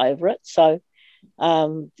thumbprint all over it, so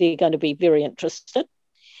they're going to be very interested.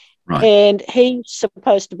 Right. And he's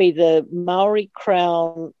supposed to be the Maori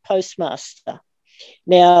Crown Postmaster.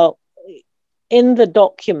 Now, in the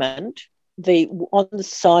document, on the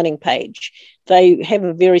signing page, they have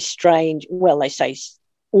a very strange, well, they say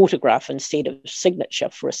autograph instead of signature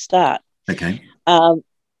for a start. Okay. And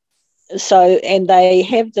they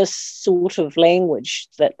have this sort of language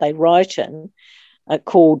that they write in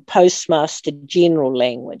called Postmaster General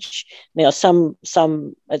language. Now, some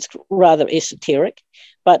it's rather esoteric,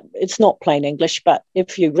 but it's not plain English. But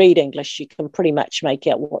if you read English, you can pretty much make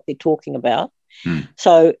out what they're talking about.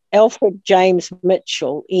 So Alfred James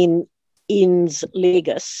Mitchell in Ens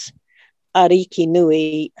Legis Ariki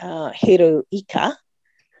Nui Heru Ika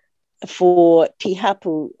for Te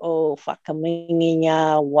Hapu o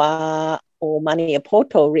Whakamingia Wā o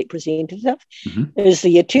Maniapoto representative is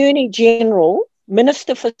the Attorney General,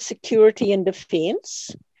 Minister for Security and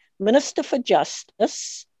Defence, Minister for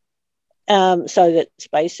Justice. So that's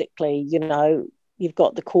basically, you've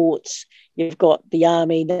got the courts, you've got the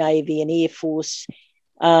Army, Navy and Air Force,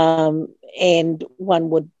 and one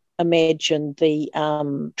would imagine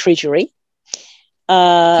the Treasury.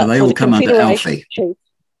 So they all come under Alfie.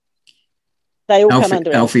 They all come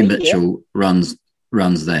under Alfie Mitchell runs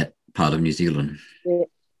that part of New Zealand.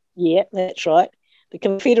 Yeah, that's right. The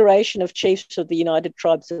Confederation of Chiefs of the United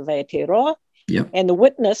Tribes of Aotearoa. Yep. And the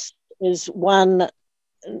witness is one,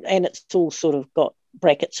 and it's all sort of got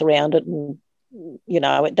brackets around it, and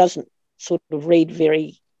it doesn't sort of read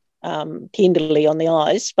very tenderly on the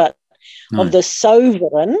eyes, but of the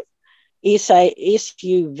sovereign,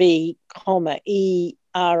 SUV,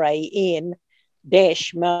 ERAN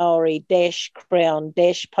dash Maori dash Crown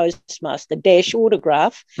dash Postmaster dash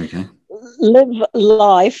autograph. Okay. Live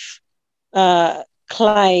life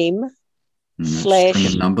claim slash string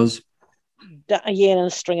of numbers. And a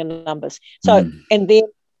string of numbers. So and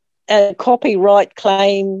then copyright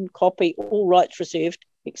claim, copy, all rights reserved,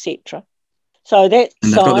 etc. So that's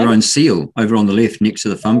and they've got their own seal over on the left next to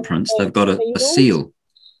the thumbprints. They've got a seal.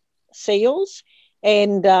 Seals.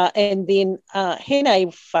 And then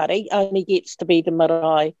Hene Whare only gets to be the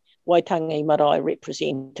Waitangi marae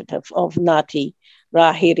representative of Ngāti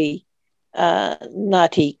Rahiri,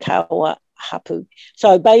 Ngāti Kawa Hapu.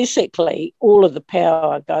 So basically, all of the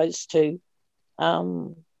power goes to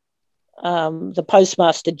the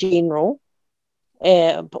Postmaster General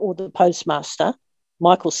or the Postmaster,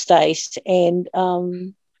 Michael Stace, and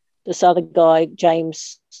this other guy,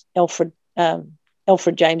 Alfred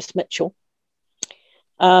James Mitchell.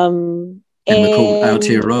 And we're called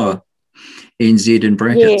Aotearoa, NZ in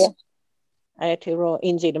brackets. Yeah, Aotearoa,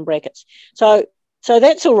 NZ in brackets. So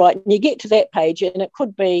that's all right. And you get to that page, and it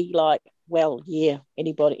could be like,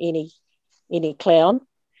 anybody, any clown.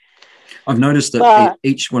 I've noticed that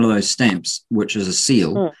each one of those stamps, which is a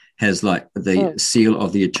seal, has like the seal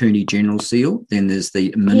of the Attorney General seal. Then there's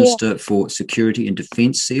the Minister for Security and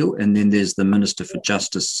Defence seal, and then there's the Minister for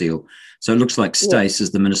Justice seal. So it looks like Stace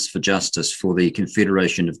is the Minister for Justice for the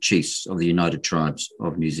Confederation of Chiefs of the United Tribes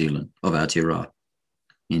of New Zealand, of Aotearoa,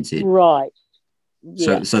 NZ. Right.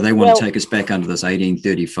 Yeah. So they want to take us back under this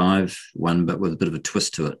 1835 one, but with a bit of a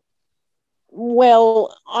twist to it.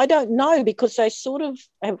 Well, I don't know, because they sort of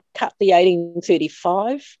have cut the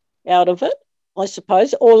 1835 out of it, I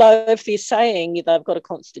suppose. Although if they're saying they've got a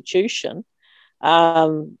constitution,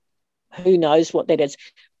 who knows what that is?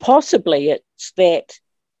 Possibly it's that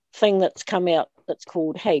thing that's come out that's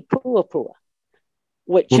called Hei Puapua.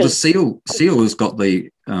 The seal has got the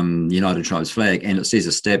United Tribes flag, and it says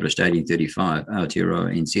established 1835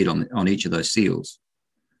 Aotearoa NZ on each of those seals.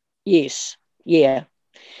 Yes, yeah.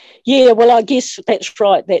 Yeah, well, I guess that's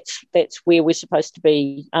right. That's where we're supposed to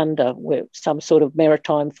be under some sort of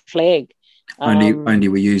maritime flag. Only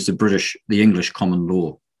we use the English common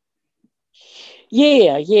law.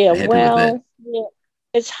 Yeah. Well, yeah,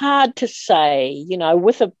 it's hard to say,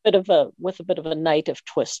 with a bit of a native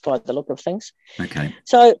twist by the look of things. Okay.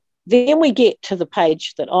 So then we get to the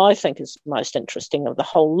page that I think is the most interesting of the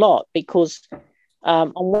whole lot, because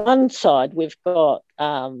on one side we've got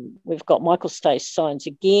Michael Stace signs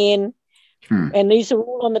again, and these are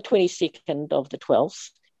all on the 22nd of the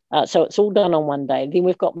 12th, so it's all done on one day. Then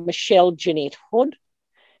we've got Michelle Jeanette Hood,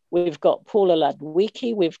 we've got Paula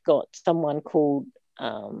Ludwicki, we've got someone called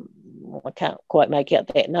I can't quite make out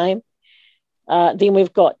that name. Then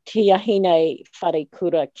we've got Tiahine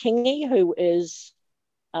Wharekura Kingi, who is,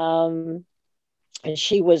 and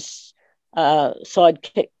she was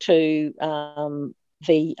sidekick to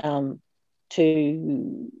Billy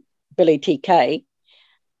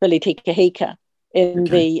Tikahika in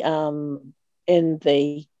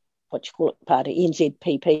the what you call it party,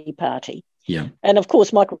 NZPP party. Yeah. And of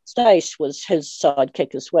course, Michael Stace was his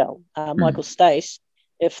sidekick as well. Michael Stace,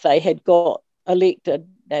 if they had got elected,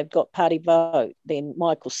 they've got party vote, then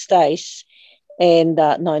Michael Stace, and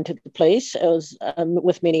known to the police, it was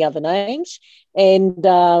with many other names, and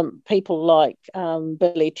people like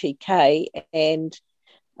Billy TK, and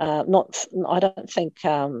I don't think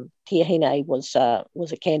Tiahine was a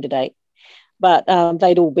candidate, but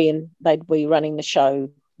they'd be running the show,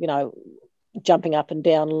 jumping up and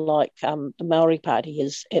down like the Maori Party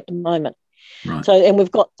is at the moment. Right. So, and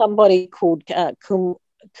we've got somebody called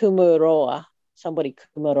Kumuroa,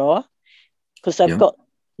 because they've got,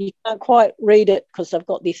 you can't quite read it because they've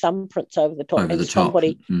got their thumbprints over the top. Over the top.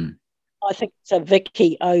 I think it's a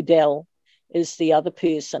Vicky Odell is the other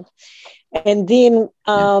person. And then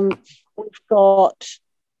we've got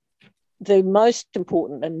the most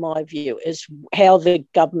important, in my view, is how the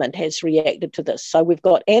government has reacted to this. So we've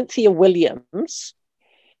got Anthea Williams,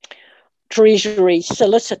 Treasury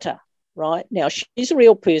Solicitor, right? Now, she's a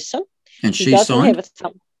real person. And she signed? Have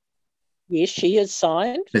a yes, she is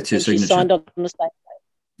signed. That's her signature. She signed on the same day.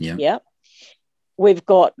 Yeah. Yeah. We've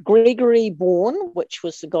got Gregory Bourne, which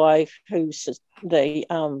was the guy who's the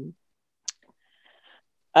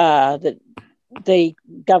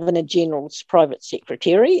Governor General's private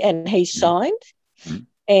secretary, and he signed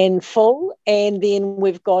and full. And then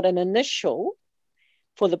we've got an initial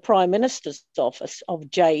for the Prime Minister's office of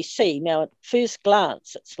JC. Now, at first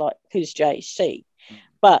glance, it's like, who's JC?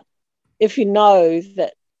 But if you know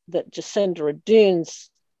that Jacinda Ardern's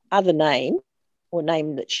other name, or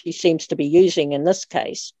name that she seems to be using in this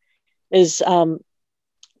case, is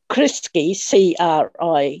Krisky,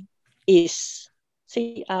 C-R-I-S-C-I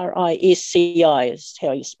is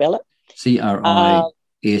how you spell it. C-R-I-S-C-I.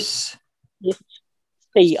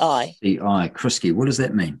 Krisky. What does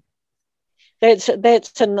that mean? That's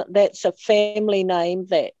a family name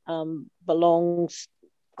that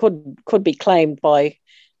could be claimed by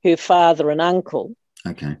her father and uncle.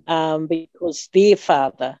 Okay. Because their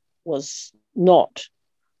father was not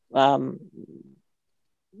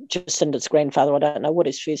Jacinda's grandfather. I don't know what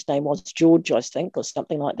his first name was, George, I think, or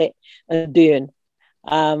something like that. Ardern.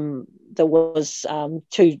 There was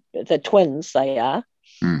the twins. They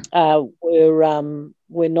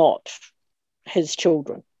were not his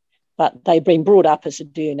children, but they've been brought up as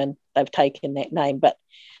Ardern and they've taken that name. But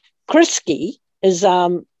Krisky is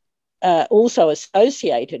also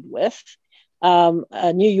associated with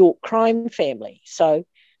a New York crime family. So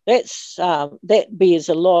that bears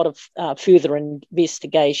a lot of further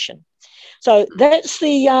investigation. So that's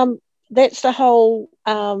the whole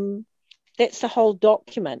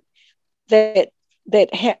document that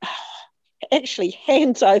actually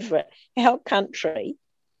hands over our country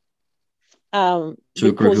to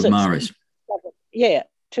a group of Maoris. Yeah,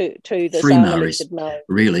 to the three Maoris,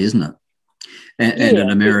 really, isn't it? And an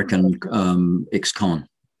American ex-con.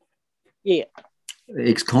 Yeah.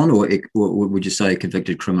 Ex-con, or would you say a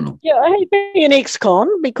convicted criminal? Yeah, he'd be an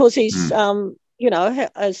ex-con because he's,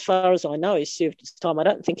 as far as I know, he's served his time. I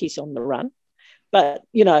don't think he's on the run. But,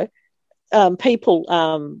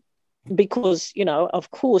 people, because,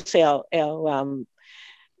 of course, our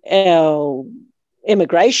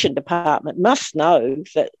immigration department must know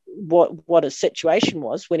that what his situation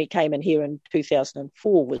was when he came in here in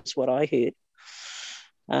 2004 was what I heard.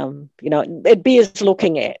 It bears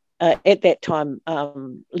looking at. At that time,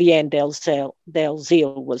 Leanne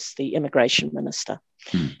Dalziel was the immigration minister.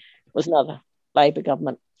 It was another Labor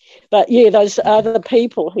government. But yeah, those other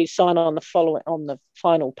people who sign on the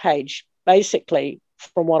final page, basically,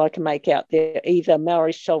 from what I can make out, they're either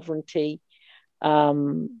Maori sovereignty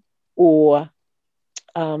or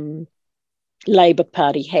Labor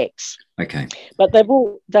Party hacks. Okay. But they've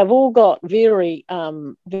all got very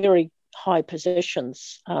very high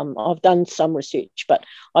positions. I've done some research, but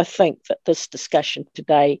I think that this discussion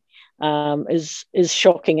today is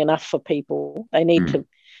shocking enough for people. They need to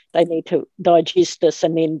they need to digest this,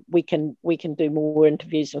 and then we can do more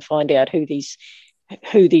interviews and find out who these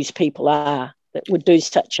people are that would do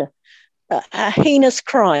such a heinous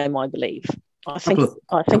crime. I believe. I think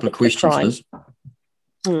couple of questions, Liz.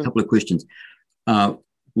 A couple of questions.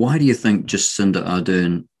 Why do you think Jacinda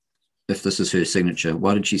Ardern, if this is her signature,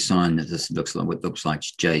 why did she sign that this looks like what looks like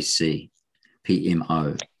JC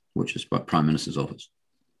PMO, which is by Prime Minister's office?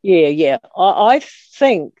 Yeah. I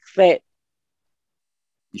think that.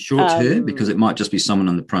 You sure it's her? Because it might just be someone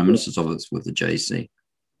in the Prime Minister's office with the JC.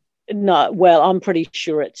 No, well, I'm pretty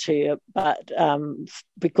sure it's her, but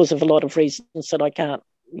because of a lot of reasons that I can't,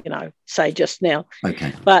 say just now.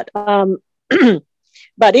 Okay. But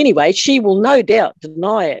but anyway, she will no doubt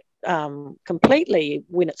deny it completely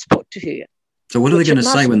when it's put to her. So what are they going to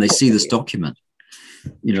say when they see this document?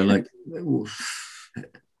 Like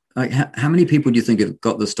how many people do you think have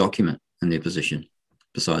got this document in their possession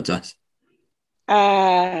besides us?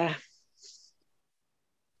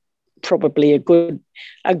 Probably a good.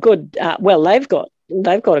 Well, they've got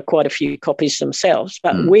quite a few copies themselves,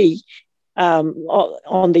 but we,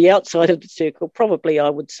 on the outside of the circle, probably I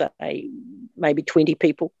would say maybe 20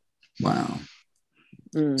 people. Wow.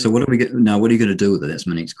 So what are we get now? What are you going to do with it? That's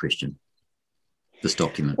my next question. This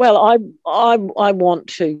document. Well, I want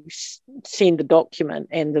to send the document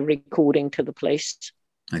and the recording to the police.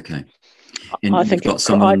 Okay. And I think got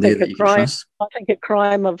someone there that you can trust? I think a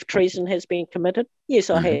crime of treason has been committed. Yes,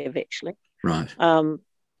 I have actually. Right.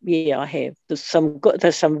 Yeah, I have. There's some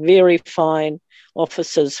very fine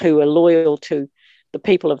officers who are loyal to the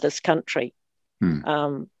people of this country, in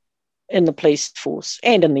the police force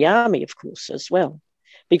and in the army, of course, as well,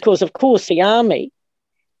 because of course the army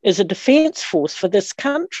is a defence force for this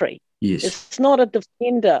country. Yes. It's not a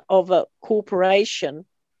defender of a corporation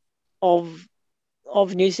of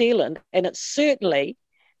New Zealand, and it's certainly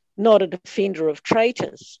not a defender of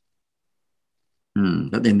traitors.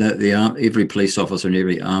 But then every police officer and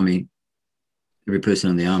every person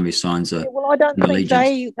in the army signs a. Well, I don't think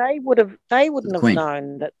they wouldn't have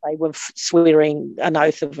known that they were swearing an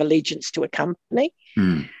oath of allegiance to a company.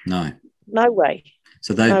 No way.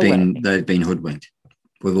 So they've been hoodwinked.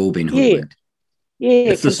 We've all been hoodwinked.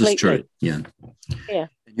 Yeah, if this is true, yeah.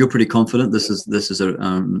 You're pretty confident this is a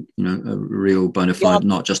a real bona fide,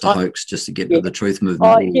 not just a hoax, just to get the truth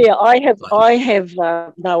movement.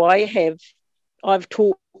 I've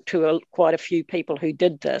talked to quite a few people who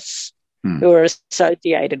did this, who are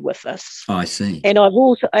associated with this. I see. And I've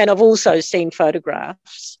also seen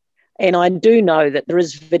photographs, and I do know that there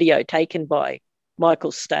is video taken by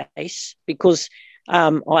Michael Stace, because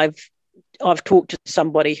I've talked to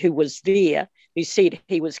somebody who was there who said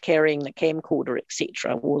he was carrying the camcorder,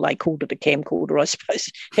 etc. Well, they called it a camcorder, I suppose.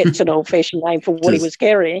 It's an old-fashioned name for what he was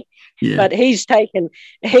carrying. Yeah. But he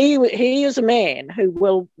is a man who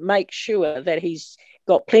will make sure that he's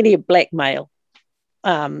got plenty of blackmail.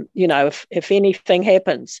 If anything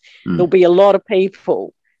happens, there'll be a lot of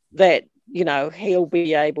people that, he'll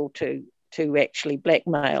be able to actually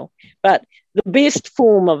blackmail. But the best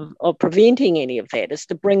form of preventing any of that is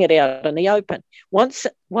to bring it out in the open. Once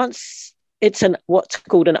it's what's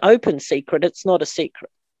called an open secret, it's not a secret.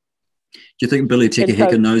 Do you think Billy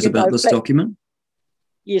Tikahika knows about this document?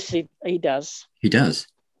 Yes, he does. He does?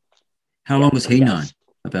 How long has he known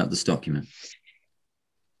about this document?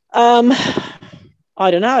 I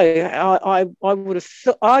don't know. I would have.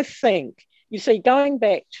 I think, you see, going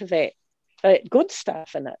back to that good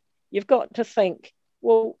stuff in it, you've got to think,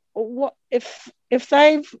 well, what if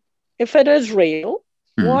it is real?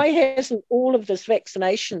 Why hasn't all of this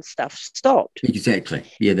vaccination stuff stopped? Exactly.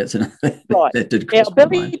 Yeah, that's right. That did now, cross my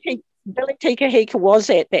mind. Billy Tikahika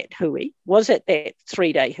was at that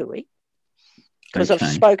 3-day hui, because I've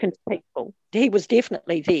spoken to people. He was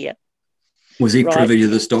definitely there. Was he privy to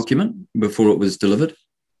this document before it was delivered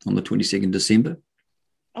on the 22nd December?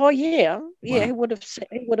 Oh yeah, Wow. He would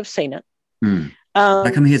have seen it.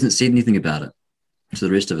 How come he hasn't said anything about it to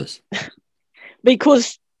the rest of us?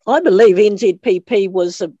 Because I believe NZPP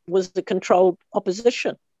was the controlled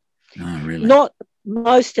opposition. Oh, really? Not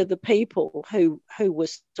most of the people who were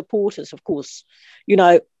supporters, of course.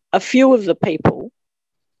 A few of the people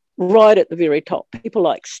right at the very top, people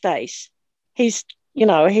like Stace, if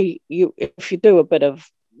you do a bit of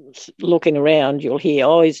looking around, you'll hear,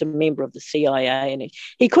 he's a member of the CIA, and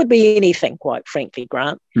he could be anything, quite frankly,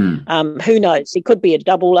 Grant. Who knows? He could be a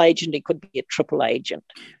double agent, he could be a triple agent.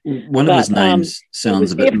 One of his names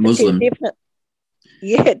sounds a bit Muslim.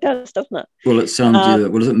 Yeah, it does, doesn't it? Well, it sounds,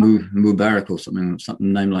 what is it, Mubarak or something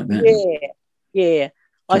name like that? Yeah.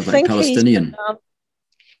 I Sounds like think Palestinian.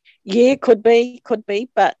 could be,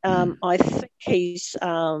 but I think he's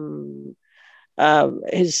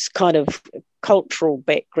his kind of cultural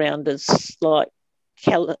background is like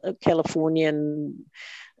Californian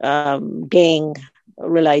gang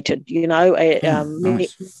related,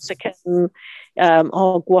 Nice. Mexican,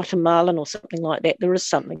 Guatemalan or something like that. There is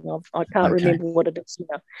something I can't remember what it is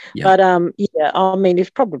now. Yeah. But I mean, he's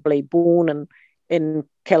probably born in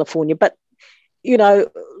California. But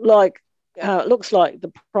it looks like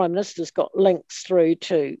the Prime Minister's got links through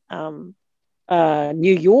to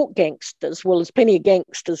New York gangsters. Well, there's plenty of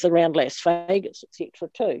gangsters around Las Vegas, etc.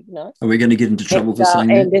 too. Are we going to get into trouble for saying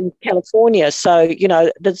that? And in California, so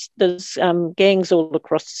there's gangs all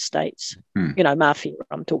across the states. Mafia.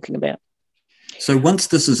 I'm talking about. So once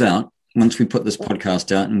this is out, once we put this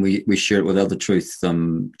podcast out and we share it with other truth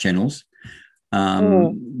channels,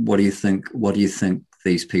 what do you think? What do you think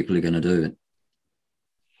these people are going to do?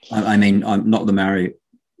 I mean, I'm not the Maori.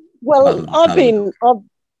 Well, I've been,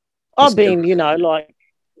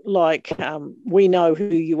 we know who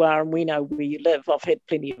you are and we know where you live. I've had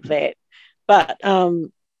plenty of that, but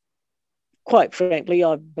quite frankly,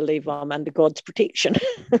 I believe I'm under God's protection,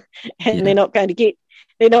 and they're not going to get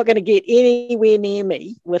anywhere near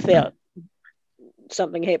me without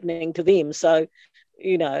something happening to them. So,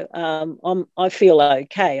 I feel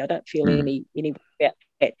okay. I don't feel any about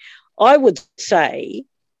that. I would say,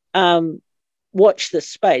 watch this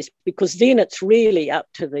space, because then it's really up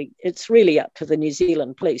to the New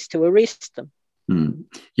Zealand police to arrest them.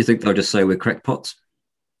 You think they'll just say we're crackpots?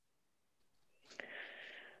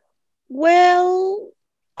 Well,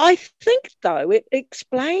 I think though it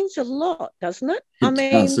explains a lot, doesn't it?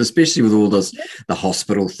 It does, especially with all this, the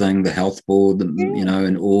hospital thing, the health board,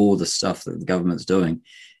 and all the stuff that the government's doing.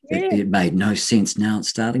 It made no sense. Now it's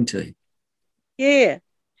starting to. Yeah.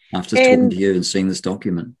 After talking to you and seeing this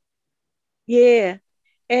document. Yeah,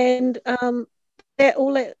 and all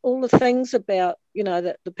the things about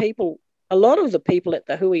that a lot of the people at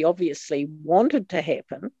the Hui obviously wanted to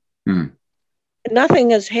happen. Nothing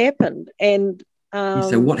has happened, and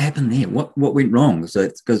so what happened there? What went wrong? So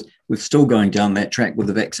it's because we're still going down that track with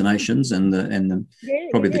the vaccinations and the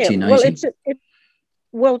probably the 10 Asians.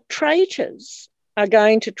 Well, traitors are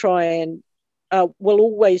going to try and will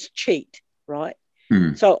always cheat, right?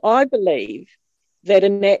 So I believe that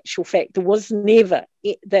in actual fact there was never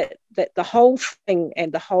that the whole thing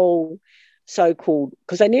and the whole so-called,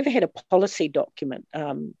 because they never had a policy document,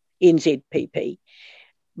 NZPP,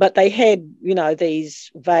 but they had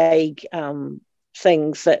these vague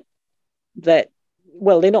things that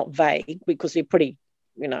well, they're not vague because they're pretty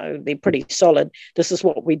solid. This is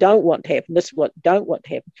what we don't want to happen. This is what don't want to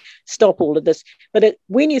happen. Stop all of this. But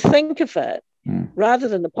when you think of it, rather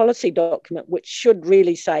than the policy document, which should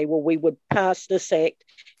really say, well, we would pass this act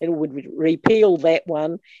and would repeal that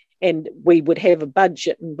one, and we would have a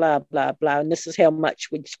budget and blah, blah, blah, and this is how much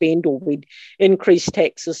we'd spend, or we'd increase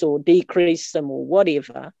taxes or decrease them or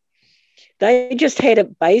whatever. They just had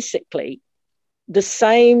it basically the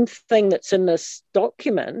same thing that's in this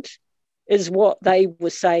document is what they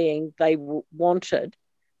were saying they wanted.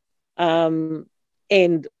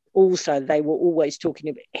 And also they were always talking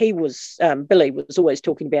about, Billy was always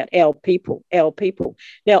talking about our people.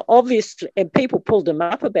 Now, obviously, and people pulled him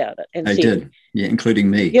up about it and they said, did, yeah, including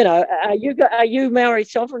me. Are you Maori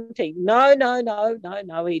sovereignty? No,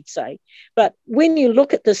 he'd say. But when you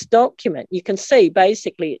look at this document, you can see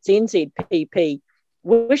basically it's NZPP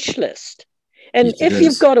wish list. And if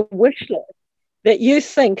you've got a wish list that you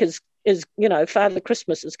think is Father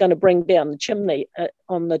Christmas is going to bring down the chimney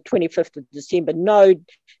on the 25th of December,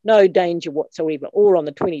 no danger whatsoever, or on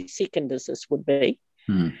the 22nd, as this would be,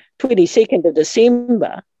 22nd of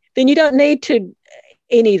December, then you don't need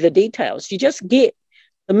any of the details. You just get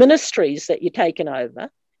the ministries that you're taking over.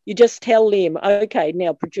 You just tell them, okay,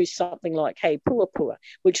 now produce something like Hey Puapua,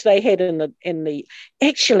 which they had in the.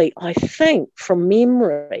 Actually, I think from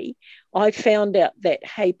memory, I found out that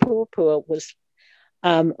Hey Puapua was.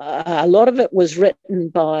 A lot of it was written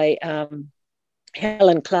by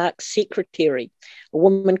Helen Clark's secretary, a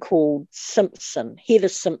woman called Heather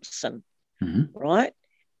Simpson, right?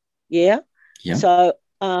 Yeah. So,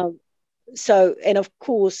 and of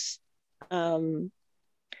course,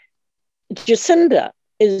 Jacinda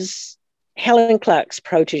is Helen Clark's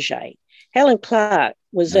protege. Helen Clark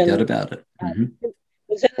was no doubt about it.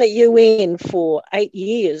 Was in the UN for 8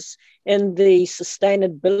 years in the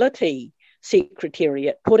sustainability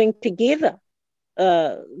secretariat putting together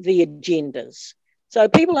the agendas. So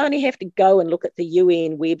people only have to go and look at the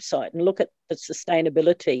UN website and look at the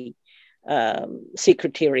sustainability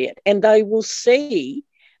secretariat, and they will see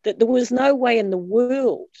that there was no way in the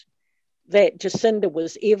world that Jacinda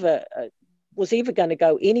was ever going to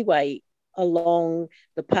go anyway along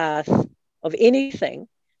the path of anything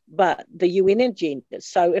but the UN agenda.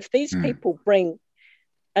 So if these people bring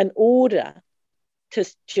an order to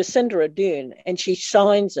Jacinda Ardern and she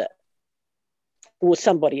signs it, or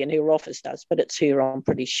somebody in her office does, but it's her, I'm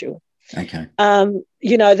pretty sure. Okay.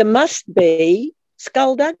 There must be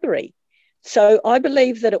skullduggery. So I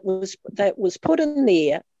believe that it was put in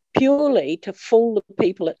there purely to fool the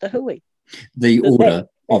people at the Hui. The order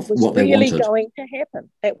of what they wanted. That was really going to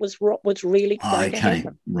happen. That was what was really going to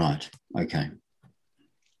happen. Right. Okay.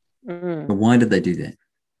 But why did they do that?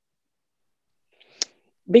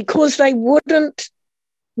 Because they wouldn't.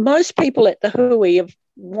 Most people at the Hui have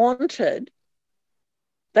wanted.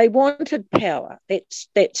 They wanted power.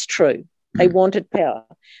 That's true. They wanted power,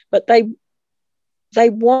 but they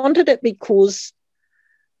wanted it because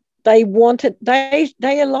they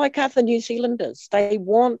are like other New Zealanders. They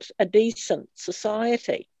want a decent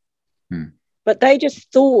society, but they just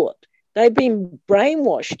thought they've been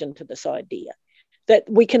brainwashed into this idea that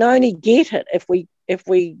we can only get it if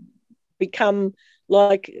we become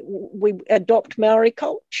like we adopt Maori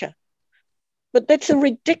culture. But that's a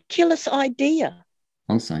ridiculous idea.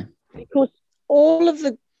 I'll say, because all of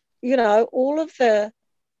the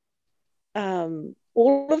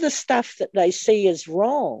stuff that they see as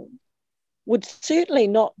wrong would certainly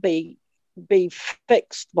not be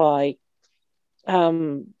fixed by,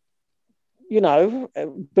 but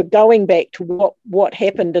going back to what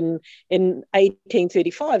happened in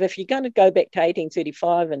 1835. If you're going to go back to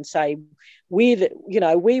 1835 and say we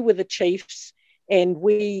were the chiefs and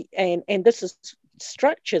this is the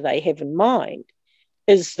structure they have in mind,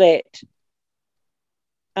 is that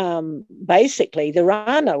basically there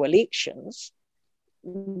are no elections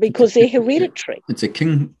because they're hereditary. It's a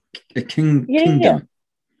kingdom.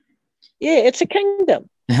 Yeah, it's a kingdom.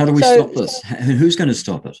 How do we stop this? Who's going to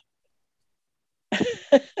stop it?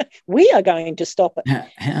 We are going to stop it.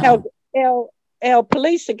 How? Our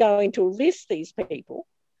police are going to arrest these people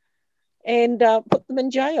and put them in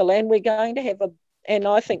jail, and we're going to have and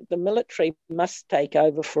I think the military must take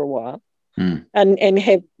over for a while.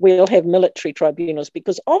 And we'll have military tribunals,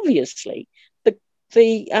 because obviously the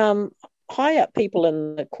high up people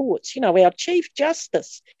in the courts, our Chief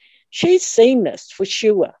Justice, she's seen this for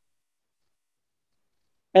sure.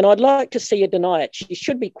 And I'd like to see her deny it. She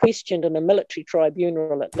should be questioned in a military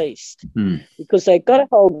tribunal at least, because they've got to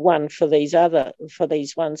hold one for these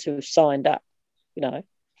ones who've signed up.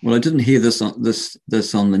 Well, I didn't hear this on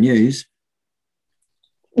the news.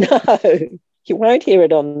 No. You won't hear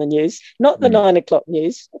it on the news, not the 9 o'clock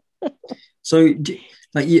news. So,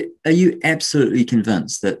 are you absolutely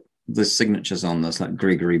convinced that the signatures on this, like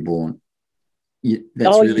Gregory Bourne,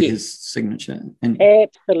 that's really his signature? And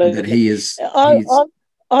absolutely, that he is.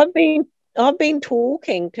 I've been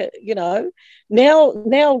talking to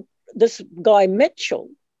now this guy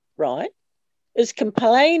Mitchell, right, is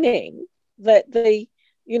complaining that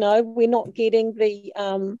we're not getting the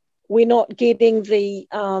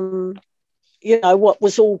what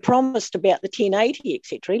was all promised about the 1080,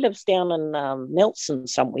 etc. He lives down in Nelson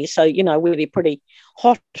somewhere, so where they're pretty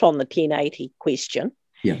hot on the 1080 question.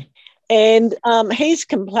 Yeah, and he's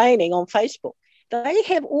complaining on Facebook. They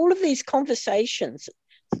have all of these conversations.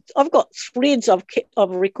 I've got threads. I've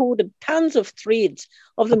recorded tons of threads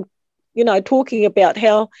of them, talking about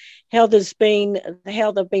how they've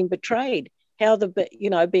been betrayed, how they've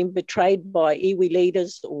been betrayed by iwi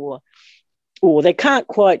leaders, or they can't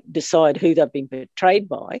quite decide who they've been betrayed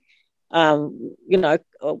by. Kupapa,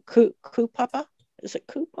 is it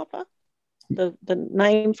Kupapa? The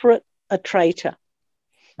name for it, a traitor.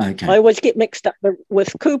 Okay. I always get mixed up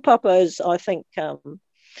with Kupapa is, I think, a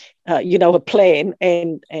plan,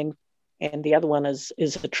 and the other one is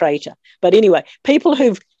a traitor. But anyway, people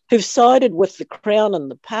who've sided with the Crown in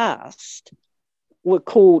the past were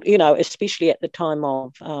called, especially at the time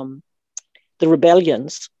of the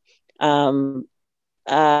rebellions. They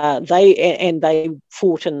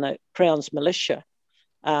fought in the Crown's militia.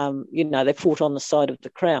 They fought on the side of the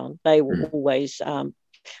Crown. They were always,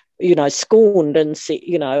 scorned and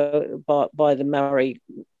by the Maori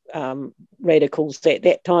radicals at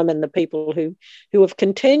that time, and the people who have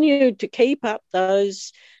continued to keep up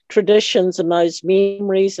those traditions and those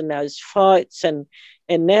memories and those fights, and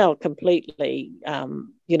now completely,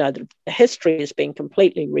 the history has been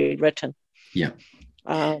completely rewritten. Yeah.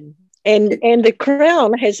 And the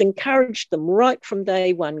Crown has encouraged them right from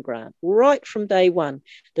day one, Grant. Right from day one,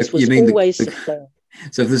 this was always the plan.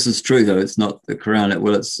 So if this is true, though, it's not the Crown.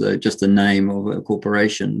 It's just a name of a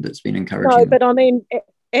corporation that's been encouraging. No, but I mean,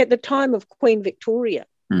 at the time of Queen Victoria,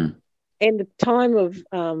 and the time of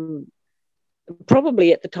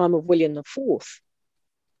probably at the time of William IV,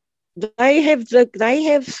 they have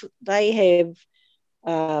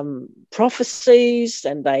prophecies,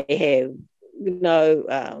 and they have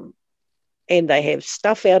and they have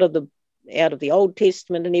stuff out of the Old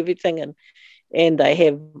Testament and everything, and they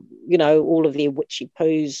have all of their witchy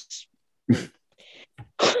poos.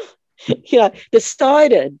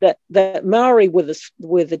 Decided that Maori were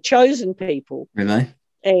the chosen people, really,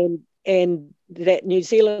 and that New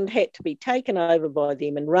Zealand had to be taken over by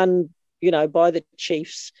them and run, by the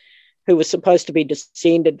chiefs who were supposed to be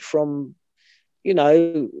descended from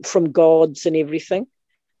gods and everything,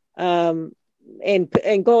 and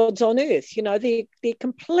gods on earth. They're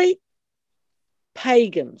complete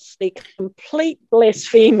pagans. They're complete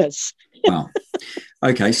blasphemers. Wow.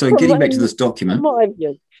 Okay, so getting back to this document. My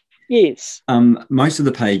view. Yes. Most of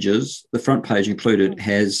the pages, the front page included,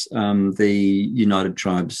 has the United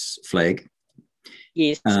Tribes flag.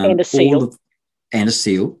 Yes, and a seal.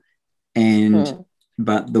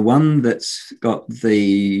 But the one that's got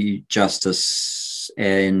the Justice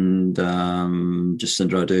and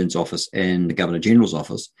Jacinda Ardern's office and the Governor General's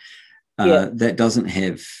office, that doesn't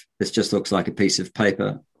have. This just looks like a piece of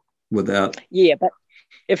paper without. Yeah, but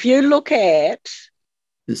if you look at.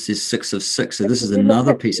 This is 6 of 6, so this is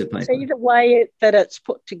another piece of paper. See the way that it's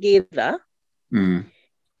put together.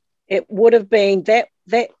 It would have been that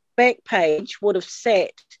back page would have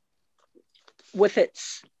sat with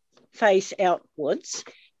its face outwards,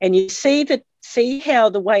 and you see how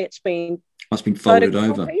the way it's been. It's been folded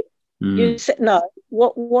over.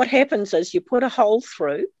 What happens is you put a hole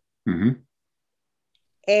through, and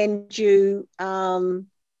you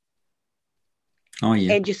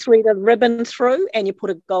and you thread a ribbon through, and you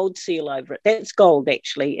put a gold seal over it. That's gold,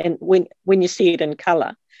 actually, and when you see it in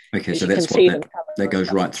colour. Okay, so that's what that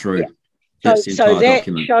goes right through. Yeah. That's the entire that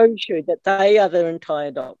document. Shows you that they are the entire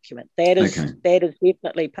document. That is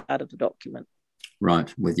definitely part of the document.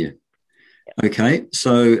 Right, with you. Yeah. Okay,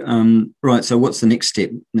 so right, so what's the next step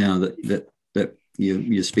now that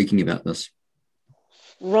you're speaking about this?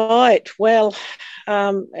 Right. Well,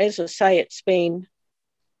 as I say,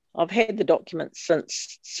 I've had the document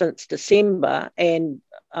since December, and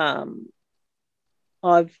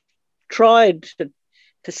I've tried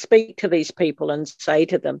to speak to these people and say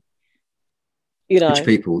to them, which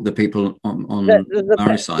people? The people on the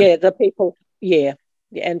Maori side? Yeah, the people. Yeah,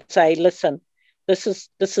 and say, listen, this is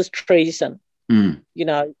treason.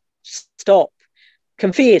 Stop,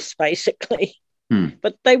 confess, basically.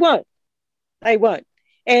 But they won't.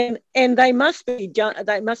 And they must be.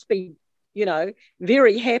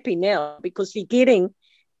 Very happy now, because they're getting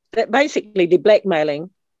that. Basically, they're blackmailing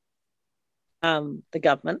the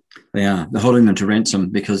government. They are. They're holding them to ransom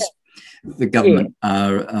because the government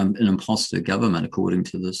are an imposter government, according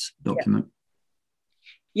to this document.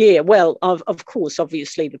 Yeah. Well, of course,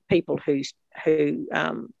 obviously, the people who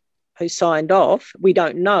signed off, we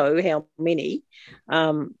don't know how many.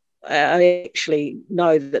 I actually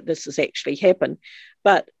know that this has actually happened,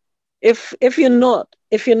 but if you're not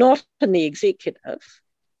in the executive,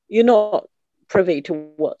 you're not privy to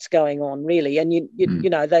what's going on, really, and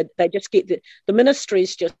they just get the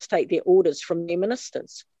ministries just take their orders from their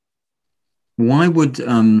ministers. Why would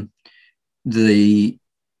the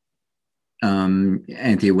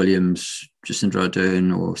Anthea Williams, Jacinda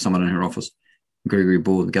Ardern, or someone in her office, Gregory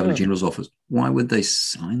Ball, the Governor General's office, why would they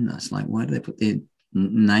sign this? Like, why do they put their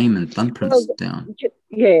name and thumbprints down?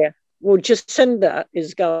 Yeah. Well, Jacinda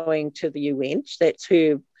is going to the UN. That's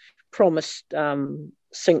her promised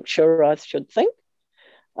cincture, I should think.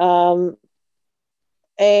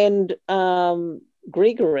 And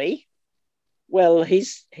Gregory, well,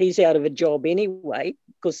 he's out of a job anyway,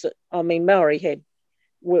 because Maori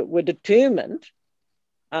were determined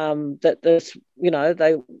that this,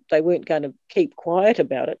 they weren't going to keep quiet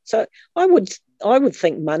about it. So I would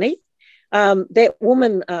think money. That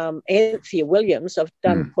woman, Anthea Williams, I've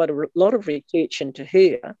done quite a lot of research into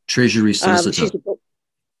her. Treasury solicitor.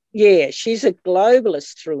 She's a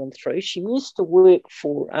globalist through and through. She used to work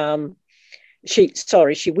for. She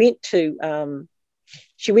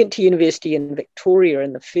went to university in Victoria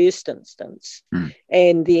in the first instance,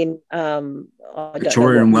 and then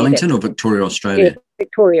Victoria and Wellington, or Victoria, Australia.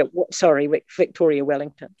 Victoria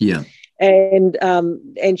Wellington. Yeah.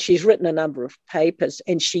 And she's written a number of papers,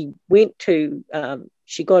 and she went to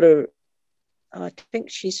she got a. I think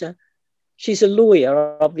she's a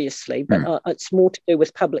lawyer, obviously, but it's more to do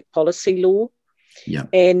with public policy law. Yeah.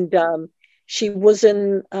 And she was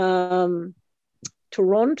in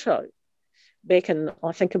Toronto back in,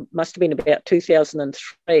 I think it must have been about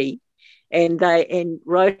 2003, and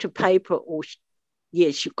wrote a paper,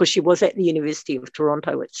 because she was at the University of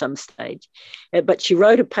Toronto at some stage, but she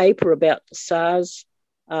wrote a paper about the SARS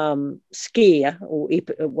scare, or it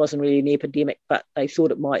wasn't really an epidemic, but they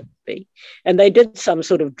thought it might be. And they did some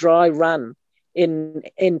sort of dry run in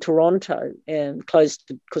Toronto and closed,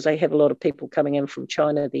 because they have a lot of people coming in from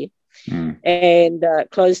China there, and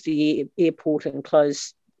closed the airport and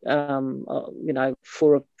closed,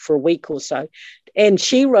 for a week or so. And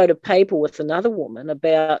she wrote a paper with another woman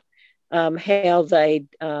about how they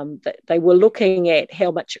were looking at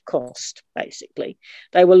how much it cost, basically.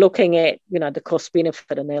 They were looking at, the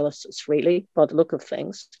cost-benefit analysis, really, by the look of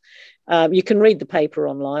things. You can read the paper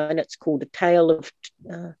online. It's called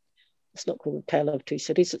it's not called A Tale of Two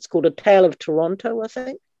Cities. It's called A Tale of Toronto, I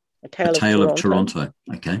think. A Tale of Toronto.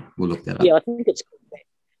 Okay, we'll look that up. Yeah, I think it's called that.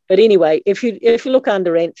 But anyway, if you look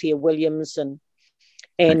under Anthea Williams and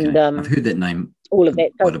okay. I've heard that name all of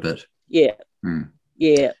that quite a bit. Yeah,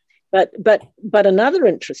 yeah. But another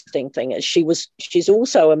interesting thing is she's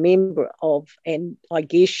also a member of, and I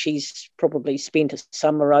guess she's probably spent a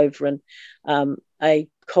summer over in a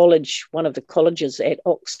college, one of the colleges at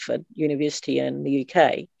Oxford University in the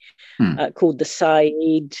UK, called the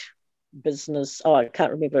Said Business. I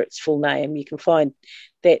can't remember its full name. You can find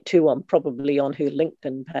that too probably on her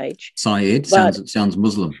LinkedIn page. Said sounds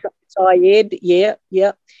Muslim. Syed, yeah.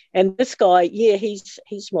 And this guy, he's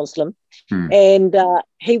Muslim, and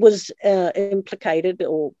he was implicated,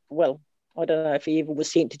 or, well, I don't know if he ever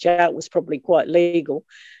was sent to jail. It was probably quite legal.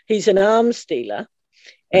 He's an arms dealer,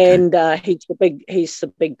 and he's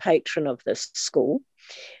the big patron of this school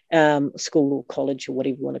or college or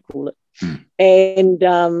whatever you want to call it, and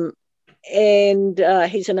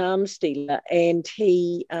he's an arms dealer, and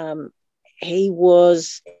he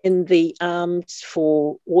was in the arms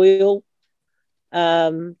for oil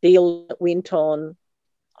deal that went on.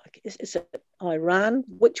 Is it Iran?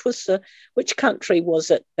 Which country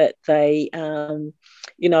was it that they,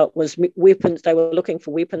 it was weapons? They were looking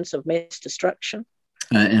for weapons of mass destruction.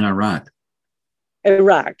 In Iraq.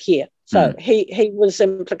 Iraq, yeah. So he was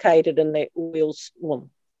implicated in that oil. Well,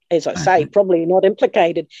 as I say, probably not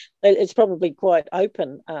implicated. It's probably quite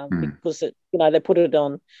open because they put it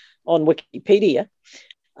on Wikipedia,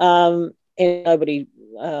 and nobody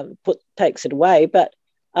takes it away. But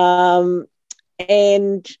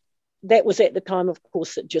and that was at the time, of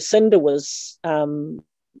course, that Jacinda was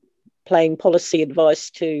playing policy advice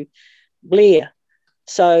to Blair.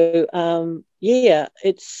 So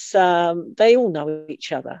it's they all know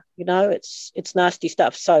each other. It's nasty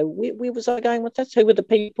stuff. So where was I going with this? Who were the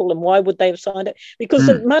people, and why would they have signed it? Because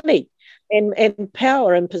of money and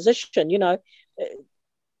power and position.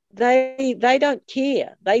 They don't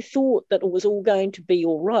care. They thought that it was all going to be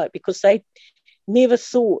all right because they never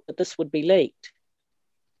thought that this would be leaked.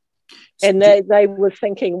 And they were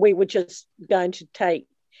thinking we were just going to take,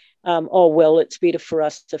 it's better for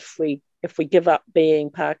us if we give up being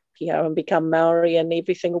Pākehā and become Maori, and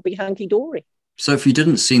everything will be hunky-dory. So if you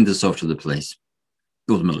didn't send this off to the police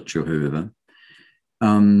or the military or whoever,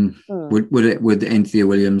 would Anthea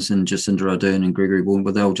Williams and Jacinda Ardern and Gregory Bourne,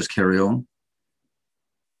 would they all just carry on?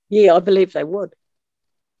 Yeah, I believe they would.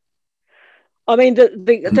 I mean,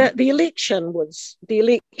 the election was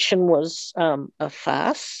a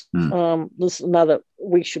farce.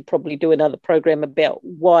 We should probably do another program about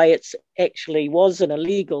why it's actually was an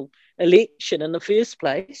illegal election in the first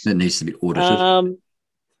place. It needs to be audited,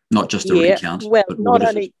 not just a recount. Well, but not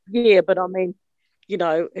audited. only but I mean,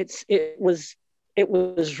 it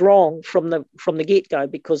was wrong from the get go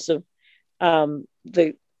because of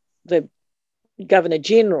the Governor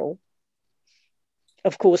General,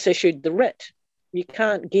 of course, issued the writ. You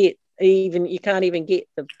can't even get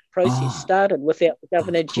the process started without the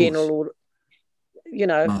Governor General,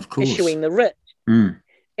 issuing the writ.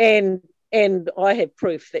 And I have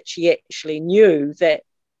proof that she actually knew that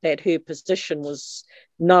her position was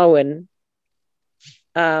known,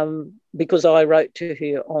 because I wrote to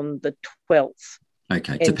her on the 12th.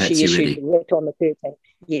 Okay, and she issued the writ on the 13th.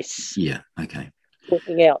 Yes. Yeah. Okay.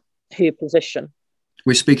 Talking out her position.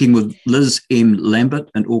 We're speaking with Liz M. Lambert,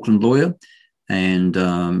 an Auckland lawyer, and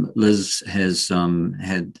Liz is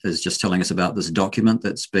just telling us about this document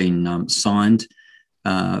that's been signed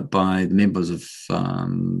by the members of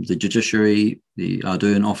the Judiciary, the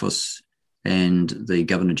Ardern Office, and the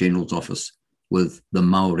Governor General's Office with the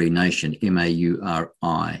Maori Nation,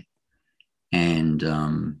 Mauri, and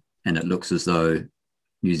it looks as though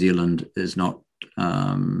New Zealand is not.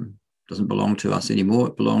 Doesn't belong to us anymore.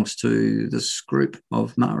 It belongs to this group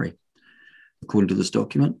of Maori, according to this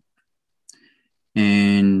document.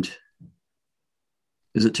 And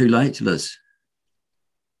is it too late, Liz?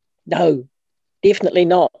 No, definitely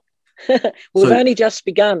not. We've only just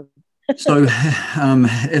begun. So,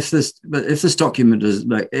 if this document is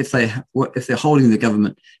like, if they're holding the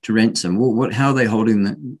government to ransom, how are they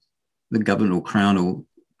holding the government or crown or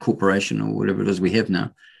corporation or whatever it is we have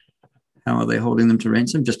now? How are they holding them to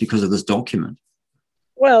ransom? Just because of this document?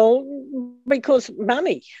 Well, because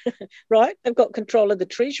money, right? They've got control of the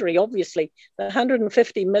treasury. Obviously, the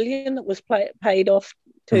 150 million that was paid off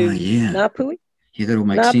to Ngāpuhi. Yeah, that all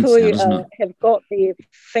makes sense now, doesn't it? Have got their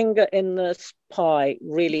finger in this pie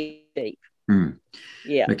really deep. Mm.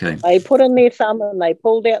 Yeah. Okay. They put in their thumb and they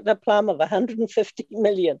pulled out the plum of 150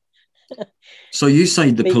 million. So you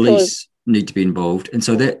say the police need to be involved, and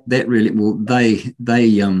so that really, well, they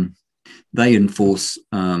enforce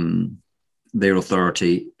their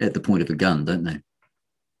authority at the point of a gun, don't they?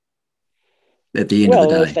 At the end of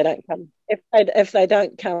the day. If they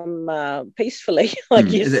don't come peacefully, I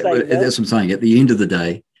guess they will. That's what I'm saying. At the end of the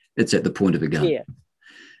day, it's at the point of a gun. Yeah.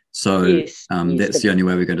 So that's the only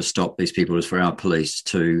way we're going to stop these people is for our police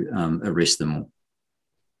to arrest them all.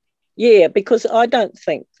 Yeah, because I don't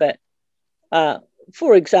think that,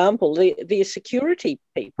 for example, the security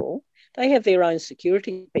people, they have their own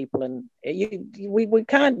security people, and we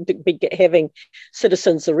can't be having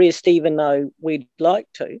citizens arrest even though we'd like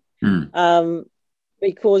to.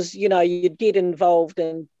 Because, you'd get involved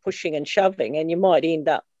in pushing and shoving and you might end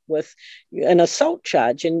up with an assault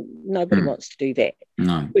charge, and nobody wants to do that.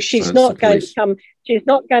 No. But she's not going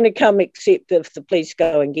to come except if the police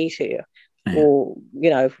go and get her, or,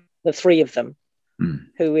 the three of them,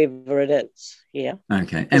 whoever it is. Yeah.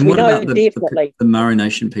 Okay. And what about the Maori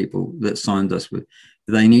Nation people that signed us with?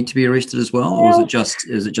 Do they need to be arrested as well, or is it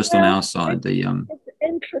just on our side? It's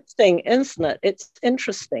interesting, isn't it? It's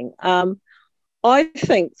interesting. I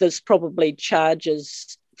think there's probably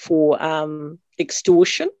charges for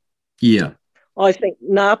extortion. Yeah. I think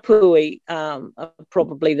Ngāpuhi are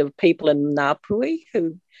probably the people in Ngāpuhi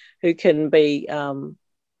who can be,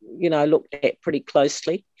 looked at pretty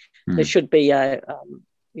closely. There should be the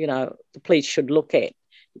police should look at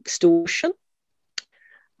extortion.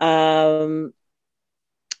 There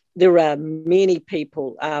are many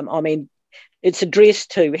people. It's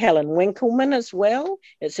addressed to Helen Winkleman as well.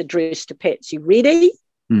 It's addressed to Patsy Reddy.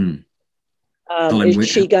 Is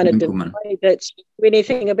she going to deny that she knew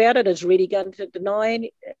anything about it? Is Reddy going to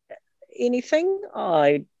deny anything?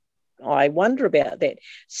 I wonder about that.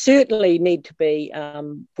 Certainly need to be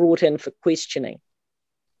brought in for questioning.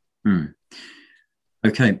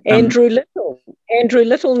 Okay. Andrew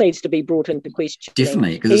Little needs to be brought into questioning.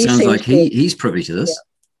 Definitely, because it sounds like he's privy to this.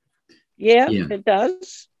 Yeah, it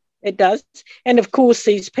does. It does. And of course,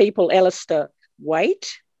 these people, Alistair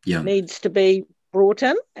Waite, needs to be brought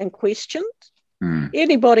in and questioned.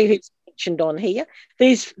 Anybody who's mentioned on here,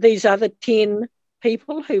 these other 10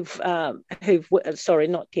 people who've sorry,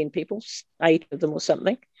 not 10 people, 8 of them or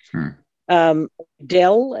something.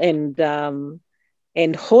 Dell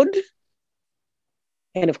and Hood,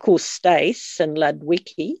 and of course Stace and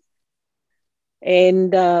Ludwicki,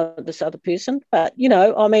 and this other person. But you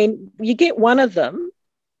get one of them,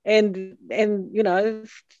 and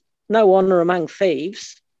no honour among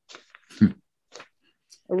thieves.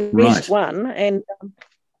 Arrest one, and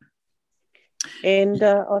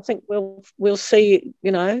I think we'll see,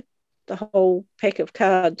 the whole pack of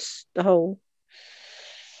cards, the whole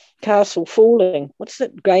castle falling. What's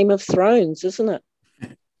that? Game of Thrones, isn't it?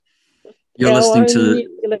 You're listening to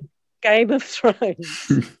Game of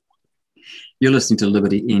Thrones. You're listening to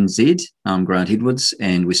Liberty NZ. I'm Grant Edwards,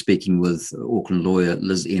 and we're speaking with Auckland lawyer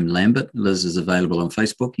Liz M. Lambert. Liz is available on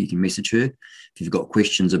Facebook. You can message her if you've got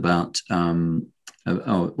questions about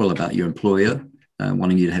about your employer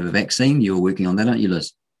wanting you to have a vaccine. You're working on that, aren't you,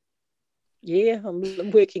 Liz? Yeah,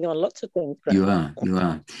 I'm working on lots of things. You are.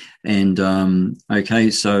 And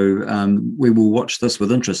okay, so we will watch this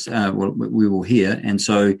with interest. We will hear. And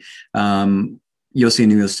so you're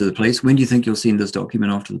sending this to the police. When do you think you'll send this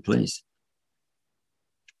document off to the police?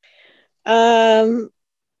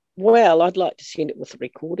 Well, I'd like to send it with a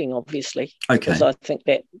recording, obviously. Okay. Because I think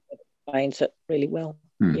that explains it really well.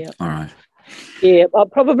 Yeah. All right. Yeah,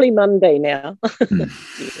 probably Monday now.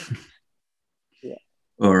 Yeah.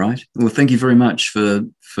 All right. Well, thank you very much for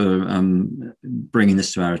bringing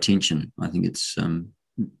this to our attention. I think it's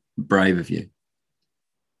brave of you.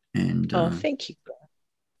 And thank you.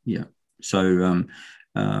 Yeah. So,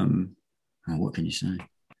 what can you say?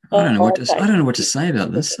 I don't know what to say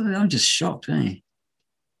about this. I'm just shocked, eh?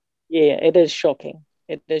 Yeah, it is shocking.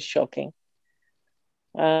 It is shocking.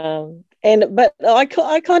 But I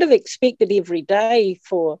kind of expected every day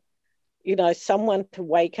for, someone to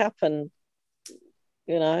wake up and,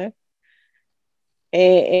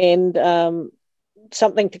 and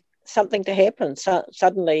something something to happen. So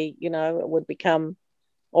suddenly, it would become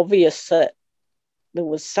obvious that there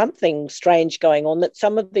was something strange going on, that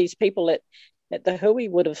some of these people at the Hui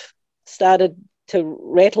would have started to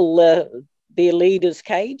rattle their leaders'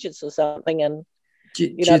 cages or something, and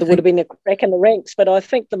there would have been a crack in the ranks. But I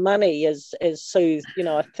think the money is soothed.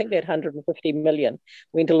 I think that 150 million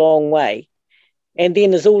went a long way. And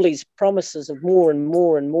then there's all these promises of more and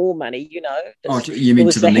more and more money, You mean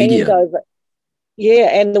to the media? Yeah,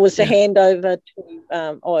 and there was a handover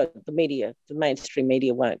to the media. The mainstream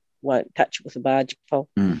media won't touch it with a barge pole.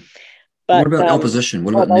 Mm. But, what about the opposition?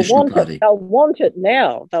 What about the National Party? They'll want it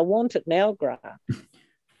now. They'll want it now, Grant.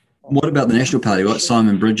 What about the National Party? What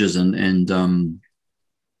Simon Bridges and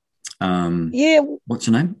what's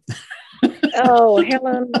her name? Oh,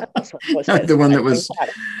 Helen. The one that was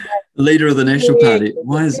leader of the National Party.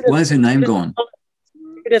 Why is her name gone?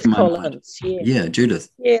 Judith Collins. Yeah,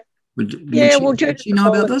 Judith. Yeah. Judith. She know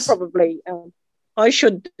about this? Probably. I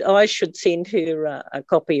should send her a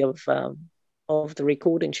copy of the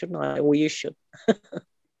recording, shouldn't I? Or you should.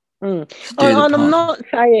 And I'm not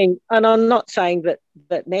saying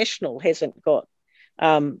that National hasn't got,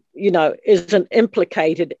 isn't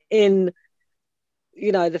implicated in,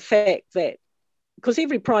 the fact that, because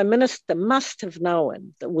every Prime Minister must have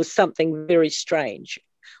known there was something very strange,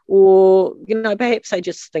 or, perhaps they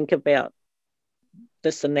just think about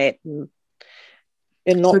this and that and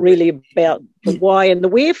not really about the why and the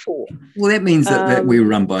wherefore. Well, that means that we're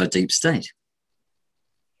run by a deep state.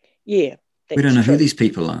 Yeah. We don't know who these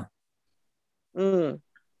people are.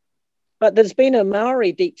 But there's been a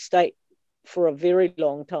Maori deep state for a very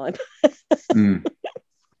long time.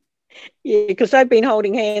 Yeah, because they've been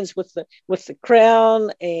holding hands with the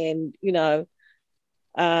Crown, and the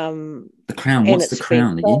Crown. What's the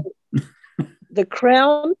Crown again? The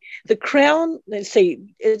Crown. Let's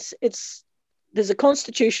see. It's there's a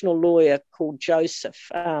constitutional lawyer called Joseph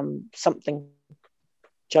something.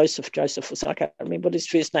 Joseph, I can't remember what his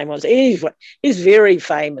first name was. Anyway, he's very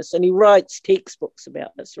famous, and he writes textbooks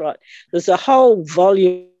about this, right? There's a whole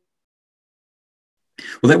volume.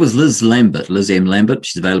 Well, that was Liz Lambert, Liz M. Lambert.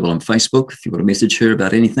 She's available on Facebook if you want to message her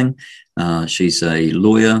about anything. She's a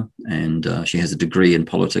lawyer, and she has a degree in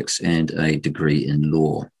politics and a degree in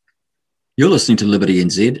law. You're listening to Liberty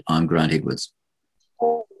NZ. I'm Grant Edwards.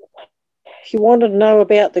 If you want to know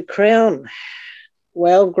about the Crown,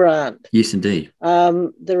 well, Grant. Yes, indeed.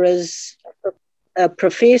 There is a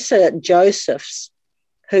Professor Josephs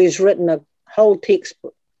who's written a whole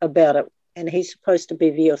textbook about it, and he's supposed to be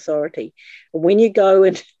the authority. And when you go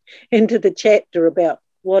into the chapter about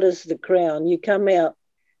what is the Crown, you come out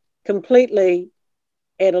completely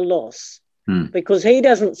at a loss because he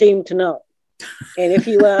doesn't seem to know. And if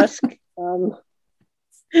you ask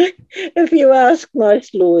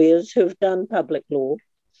most lawyers who've done public law,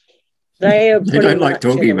 they don't like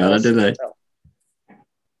talking about it, do they?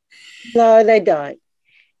 No, they don't.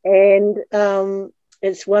 And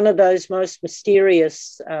it's one of those most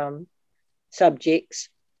mysterious subjects.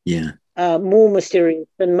 Yeah. More mysterious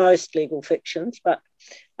than most legal fictions, but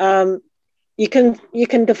you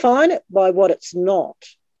can define it by what it's not.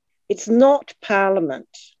 It's not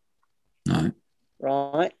Parliament. No.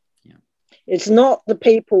 Right? Yeah. It's not the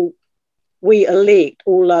people we elect,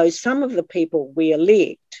 although some of the people we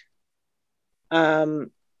elect go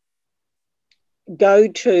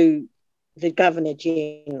to the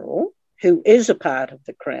Governor-General, who is a part of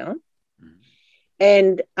the Crown,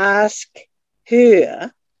 and ask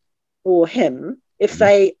her or him if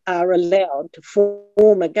they are allowed to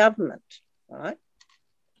form a government, right?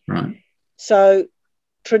 Right. So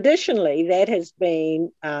traditionally that has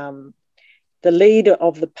been the leader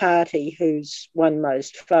of the party who's won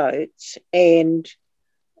most votes, and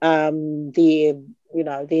the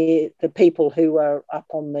people who are up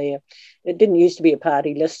on there. It didn't used to be a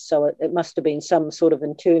party list, so it must have been some sort of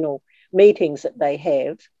internal meetings that they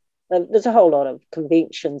have. There's a whole lot of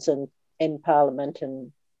conventions in Parliament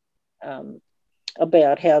and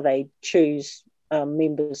about how they choose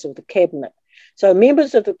members of the cabinet. So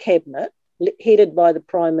members of the cabinet, headed by the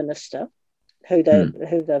Prime Minister, who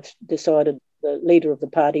they've decided the leader of the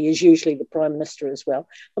party is usually the Prime Minister as well.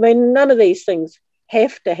 I mean, none of these things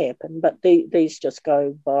have to happen, but these just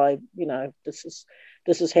go by, this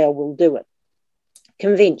is how we'll do it.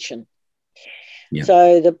 Convention. Yeah.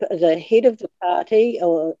 So the head of the party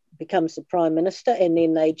becomes the Prime Minister, and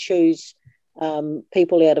then they choose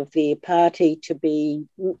people out of their party to be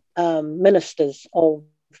ministers of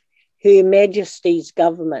Her Majesty's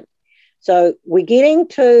government. So we're getting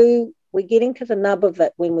to the nub of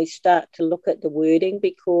it when we start to look at the wording,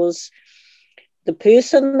 because the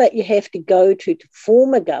person that you have to go to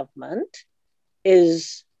form a government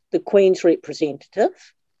is the Queen's representative.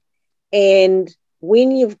 And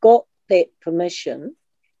when you've got that permission,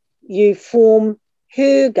 you form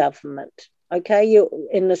her government, okay?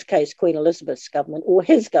 In this case, Queen Elizabeth's government, or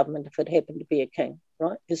his government if it happened to be a king,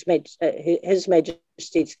 right? His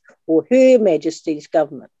Majesty's or Her Majesty's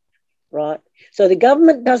government, right? So the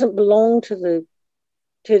government doesn't belong to the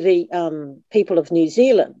people of New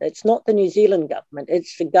Zealand. It's not the New Zealand government.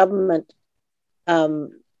 It's the government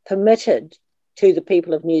permitted to the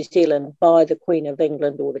people of New Zealand by the Queen of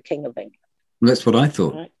England or the King of England. Well, that's what I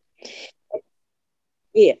thought. Right?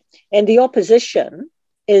 Yeah, and the opposition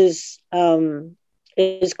is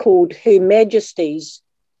called Her Majesty's.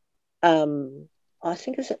 I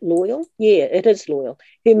think, is it loyal? Yeah, it is loyal.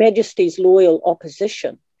 Her Majesty's loyal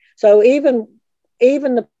opposition. So even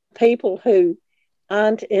the people who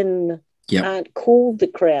aren't called the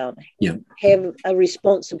Crown have a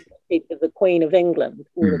responsibility to the Queen of England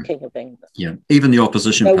or the King of England. Yeah, even the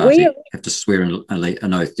opposition party have to swear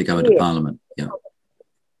an oath to go into Parliament. Yeah.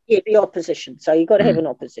 Yeah, the opposition. So you've got to have an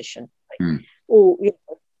opposition. Or,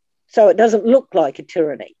 so it doesn't look like a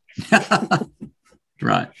tyranny.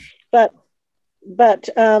 Right. But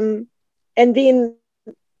and then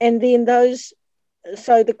those,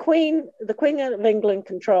 so the Queen of England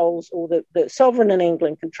controls, or the sovereign in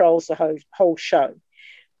England controls the whole show,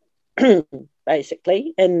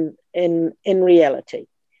 basically, in reality,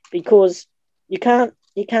 because you can't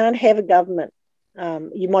have a government.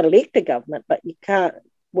 You might elect a government, but you can't.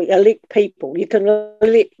 We elect people. You can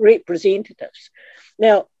elect representatives.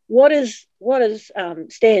 Now, what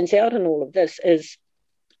stands out in all of this is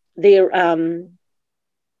there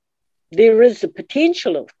is the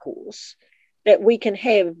potential, of course, that we can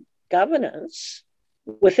have governance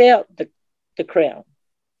without the Crown,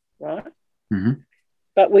 right? Mm-hmm.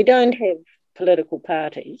 But we don't have political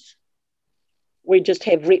parties. We just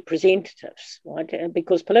have representatives, right?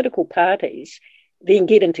 Because political parties then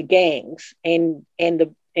get into gangs, and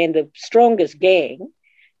the strongest gang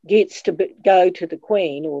gets to go to the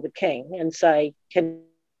Queen or the King and say, can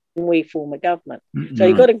we form a government? Mm-hmm. So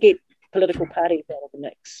you've got to get political parties out of the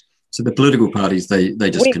mix. So the political parties, they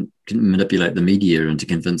just can manipulate the media into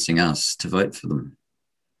convincing us to vote for them.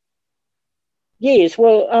 Yes,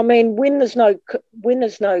 well, I mean, when there's no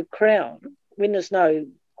Crown, when there's no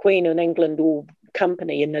Queen in England or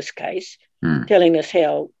company in this case, telling us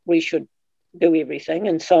how we should do everything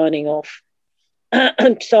and signing off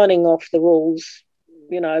the rules,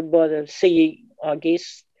 by the CEO, I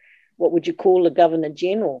guess. What would you call the Governor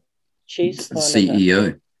General? She's the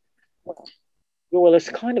CEO. Well, it's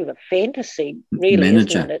kind of a fantasy, really,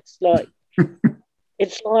 manager. Isn't it?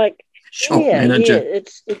 It's like shop manager.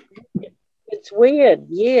 Yeah, it's weird.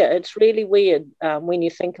 Yeah, it's really weird when you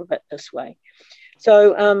think of it this way.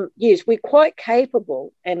 So yes, we're quite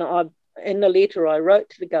capable, and in the letter I wrote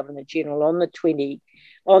to the Governor General on the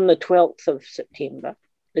 12th of September,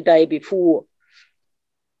 the day before,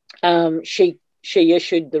 she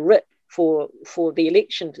issued the writ for the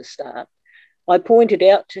election to start. I pointed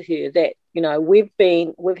out to her that we've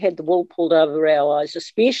had the wool pulled over our eyes,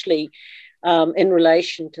 especially in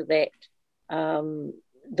relation to that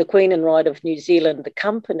the Queen and Right of New Zealand, the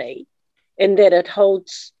company, in that it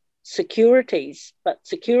holds securities, but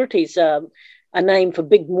securities are a name for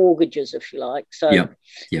big mortgages, if you like. So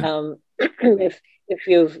if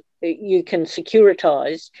you can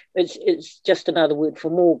securitize, it's just another word for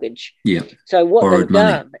mortgage. Yeah. So what borrowed they've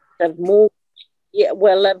done, they've mortgaged. Yeah,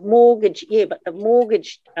 well, they've mortgaged. Yeah, but they've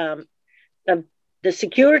mortgaged. The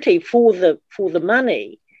security for the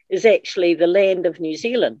money is actually the land of New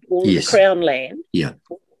Zealand, all the Crown land,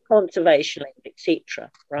 conservation land,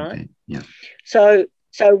 etc. Right? Okay. Yeah. So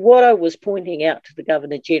what I was pointing out to the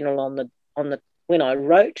Governor General on the when I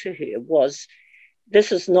wrote to her was,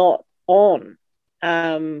 this is not on.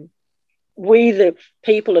 We, the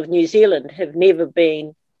people of New Zealand, have never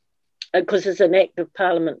been, because there's an Act of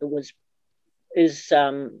Parliament that is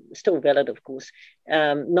still valid, of course.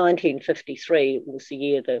 1953 was the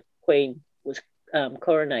year the Queen was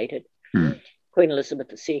coronated, Queen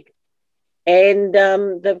Elizabeth II. And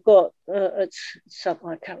they've got, it's something,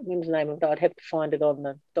 I can't remember the name of it, I'd have to find it on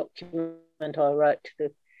the document I wrote to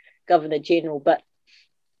the Governor General, but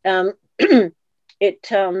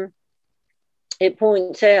it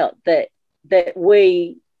points out that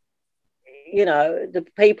we, the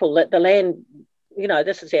people, that the land,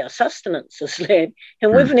 this is our sustenance, this land,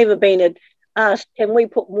 and we've never been asked, can we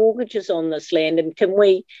put mortgages on this land, and can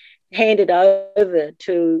we hand it over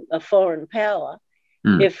to a foreign power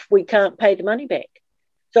if we can't pay the money back?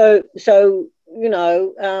 So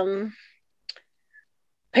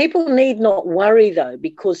people need not worry, though,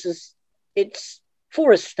 because it's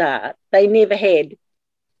for a start, they never had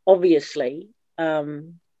obviously,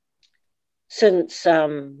 since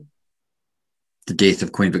the death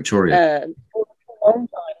of Queen Victoria. For a long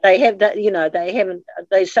time. They have that, they haven't,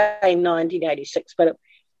 they say 1986, but,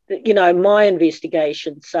 my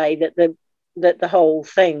investigations say that the whole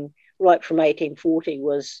thing, right from 1840,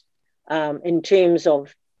 was in terms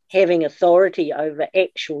of having authority over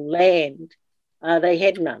actual land, they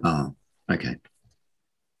had none. Oh, okay.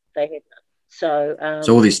 They had none. So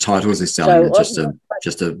all these titles they're selling are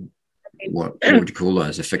just a what would you call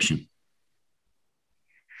those? A fiction?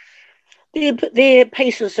 They're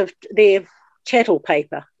pieces of their chattel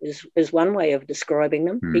paper is one way of describing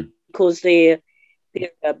them, because they're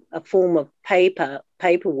a form of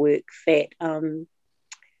paperwork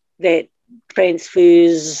that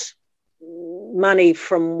transfers money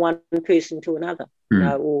from one person to another,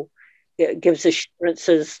 or it gives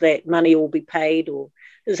assurances that money will be paid, or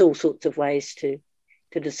there's all sorts of ways to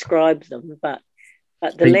describe them. But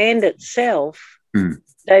the land itself,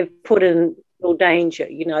 they've put in real danger.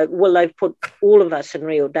 They've put all of us in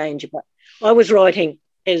real danger. But I was writing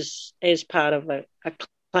as part of a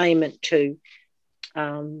claimant to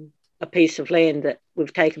a piece of land that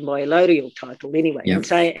we've taken by allodial title anyway. Yep.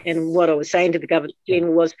 And what I was saying to the Governor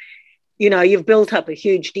General was, you've built up a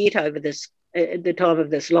huge debt over this at the time of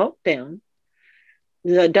this lockdown.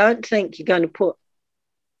 I don't think you're going to put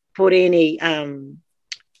any,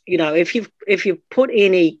 if you've put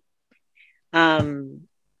any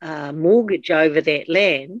mortgage over that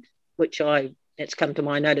land, which it's come to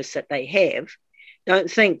my notice that they have,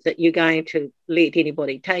 don't think that you're going to let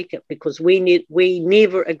anybody take it, because we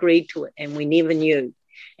never agreed to it and we never knew.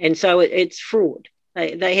 And so it's fraud.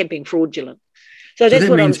 They have been fraudulent. So that's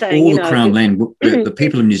what I'm saying. All the Crown land, the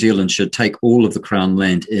people of New Zealand should take all of the Crown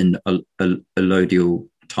land in allodial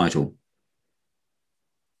title.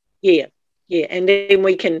 Yeah, and then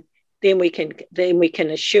we can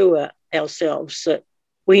assure ourselves that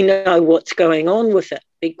we know what's going on with it,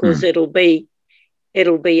 because it'll be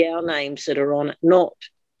our names that are on it, not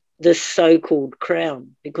this so-called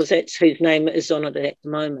Crown, because that's whose name is on it at the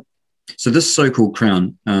moment. So this so-called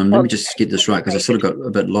Crown, let me just get this right, because I sort of got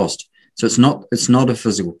a bit lost. So it's not a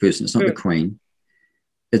physical person. It's not the Queen.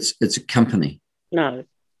 It's a company. No.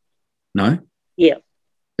 No? Yeah.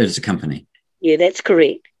 It's a company. Yeah, that's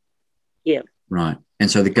correct. Yeah. Right.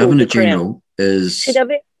 And so the Governor General is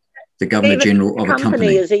the Governor General of a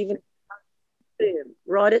company. Is even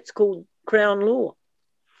right. It's called Crown Law.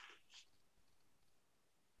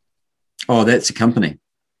 Oh, that's a company.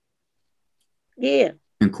 Yeah.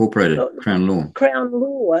 Incorporated. Crown Law. Crown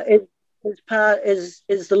Law is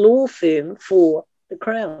the law firm for the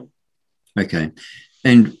Crown. Okay.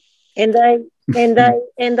 And they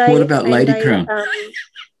what about Lady Crown?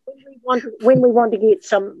 When we want to get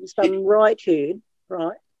some right heard,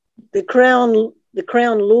 right, the Crown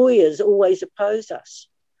lawyers always oppose us.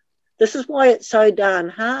 This is why it's so darn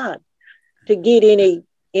hard to get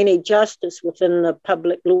any justice within the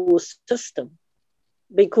public law system,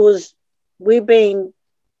 because we've been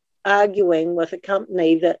arguing with a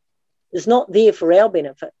company that is not there for our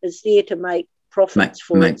benefit. It's there to make profits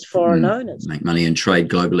for its foreign owners. Make money and trade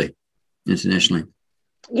globally, internationally.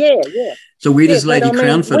 Yeah. So where does Lady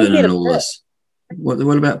Crown fit in all this? What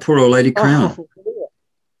about poor old Lady Crown?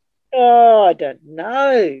 Oh, I don't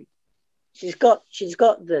know. She's got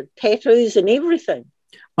the tattoos and everything.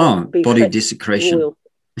 Oh, body desecration.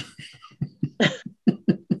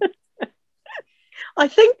 I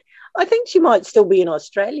think she might still be in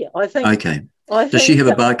Australia. Okay. Does she have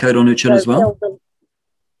a barcode on her chin as well?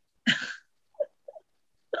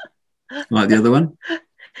 Like the other one?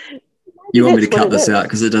 You want me to cut this out,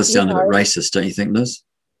 because it does sound a bit racist, don't you think, Liz?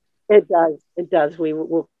 It does.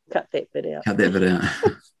 We'll cut that bit out. Cut that bit out.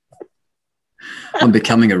 I'm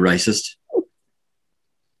becoming a racist.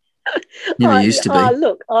 Never used to be.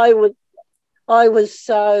 Look, I was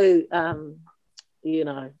so,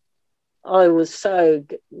 I was so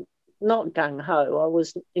not gung ho. I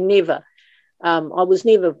was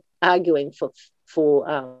never arguing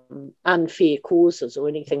for unfair causes or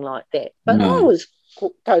anything like that. But no. I was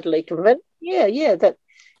totally convinced, that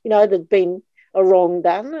there'd been a wrong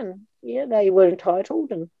done, and they were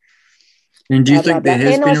entitled. And do you think there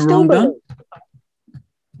has been a wrong done?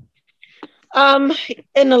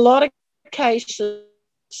 In a lot of cases,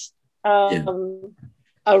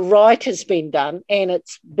 a right has been done, and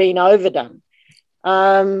it's been overdone.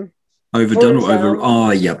 Overdone or over?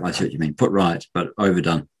 Oh, yeah, I see what you mean. Put right, but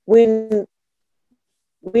overdone. When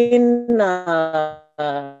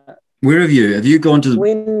where have you? Have you gone to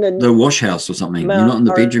the wash house or something? You're not in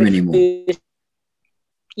the bedroom anymore.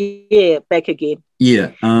 Yeah, back again.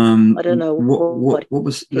 Yeah. I don't know what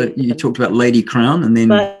was that? You talked about Lady Crown, and then.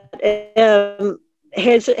 But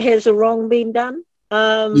has a wrong been done?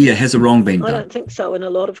 Has a wrong been done? I don't think so. In a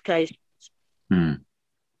lot of cases. Hmm.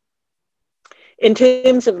 In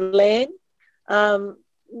terms of land,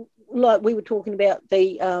 like we were talking about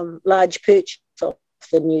the large purchase of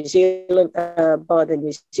the New Zealand by the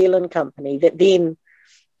New Zealand company that then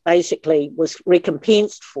basically was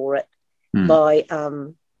recompensed for it by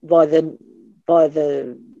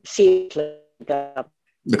the settler government.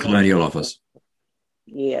 The Colonial Office.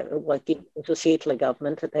 Yeah, like it was a settler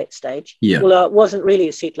government at that stage. Yeah. Well, it wasn't really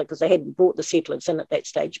a settler because they hadn't brought the settlers in at that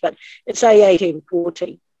stage, but it's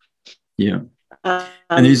 1840. Yeah. The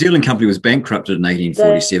New Zealand company was bankrupted in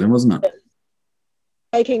 1847, wasn't it?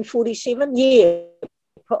 1847, yeah.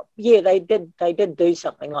 Yeah, they did do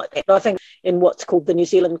something like that. But I think in what's called the New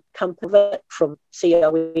Zealand Company from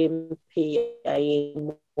COMPANY.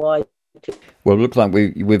 Well, it looks like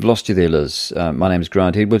we've lost you there, Liz. My name's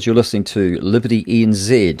Grant Edwards. You're listening to Liberty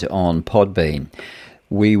NZ on Podbean.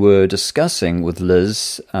 We were discussing with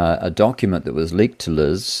Liz a document that was leaked to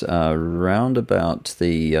Liz around about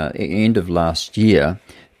the end of last year,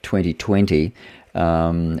 2020,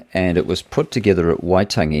 and it was put together at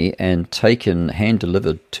Waitangi and taken,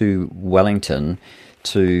 hand-delivered to Wellington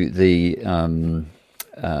to the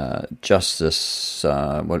Justice,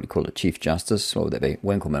 what do you call it, Chief Justice, or would that be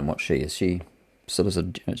Winkleman? What she is? She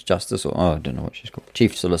Solicitor Justice, or I don't know what she's called,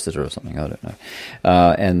 Chief Solicitor or something, I don't know.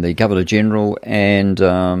 And the Governor General and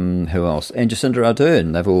who else? And Jacinda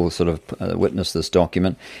Ardern. They've all sort of witnessed this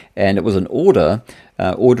document, and it was an order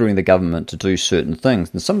ordering the government to do certain things,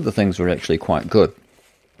 and some of the things were actually quite good.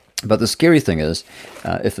 But the scary thing is,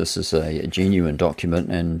 if this is a genuine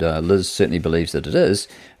document, and Liz certainly believes that it is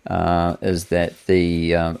that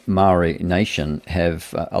the Maori nation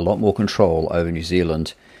have a lot more control over New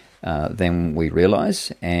Zealand than we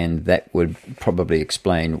realise, and that would probably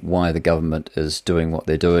explain why the government is doing what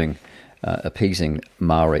they're doing, appeasing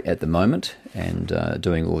Maori at the moment, and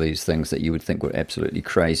doing all these things that you would think were absolutely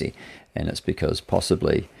crazy. And it's because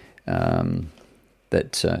possibly that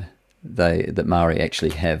Maori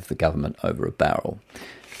actually have the government over a barrel.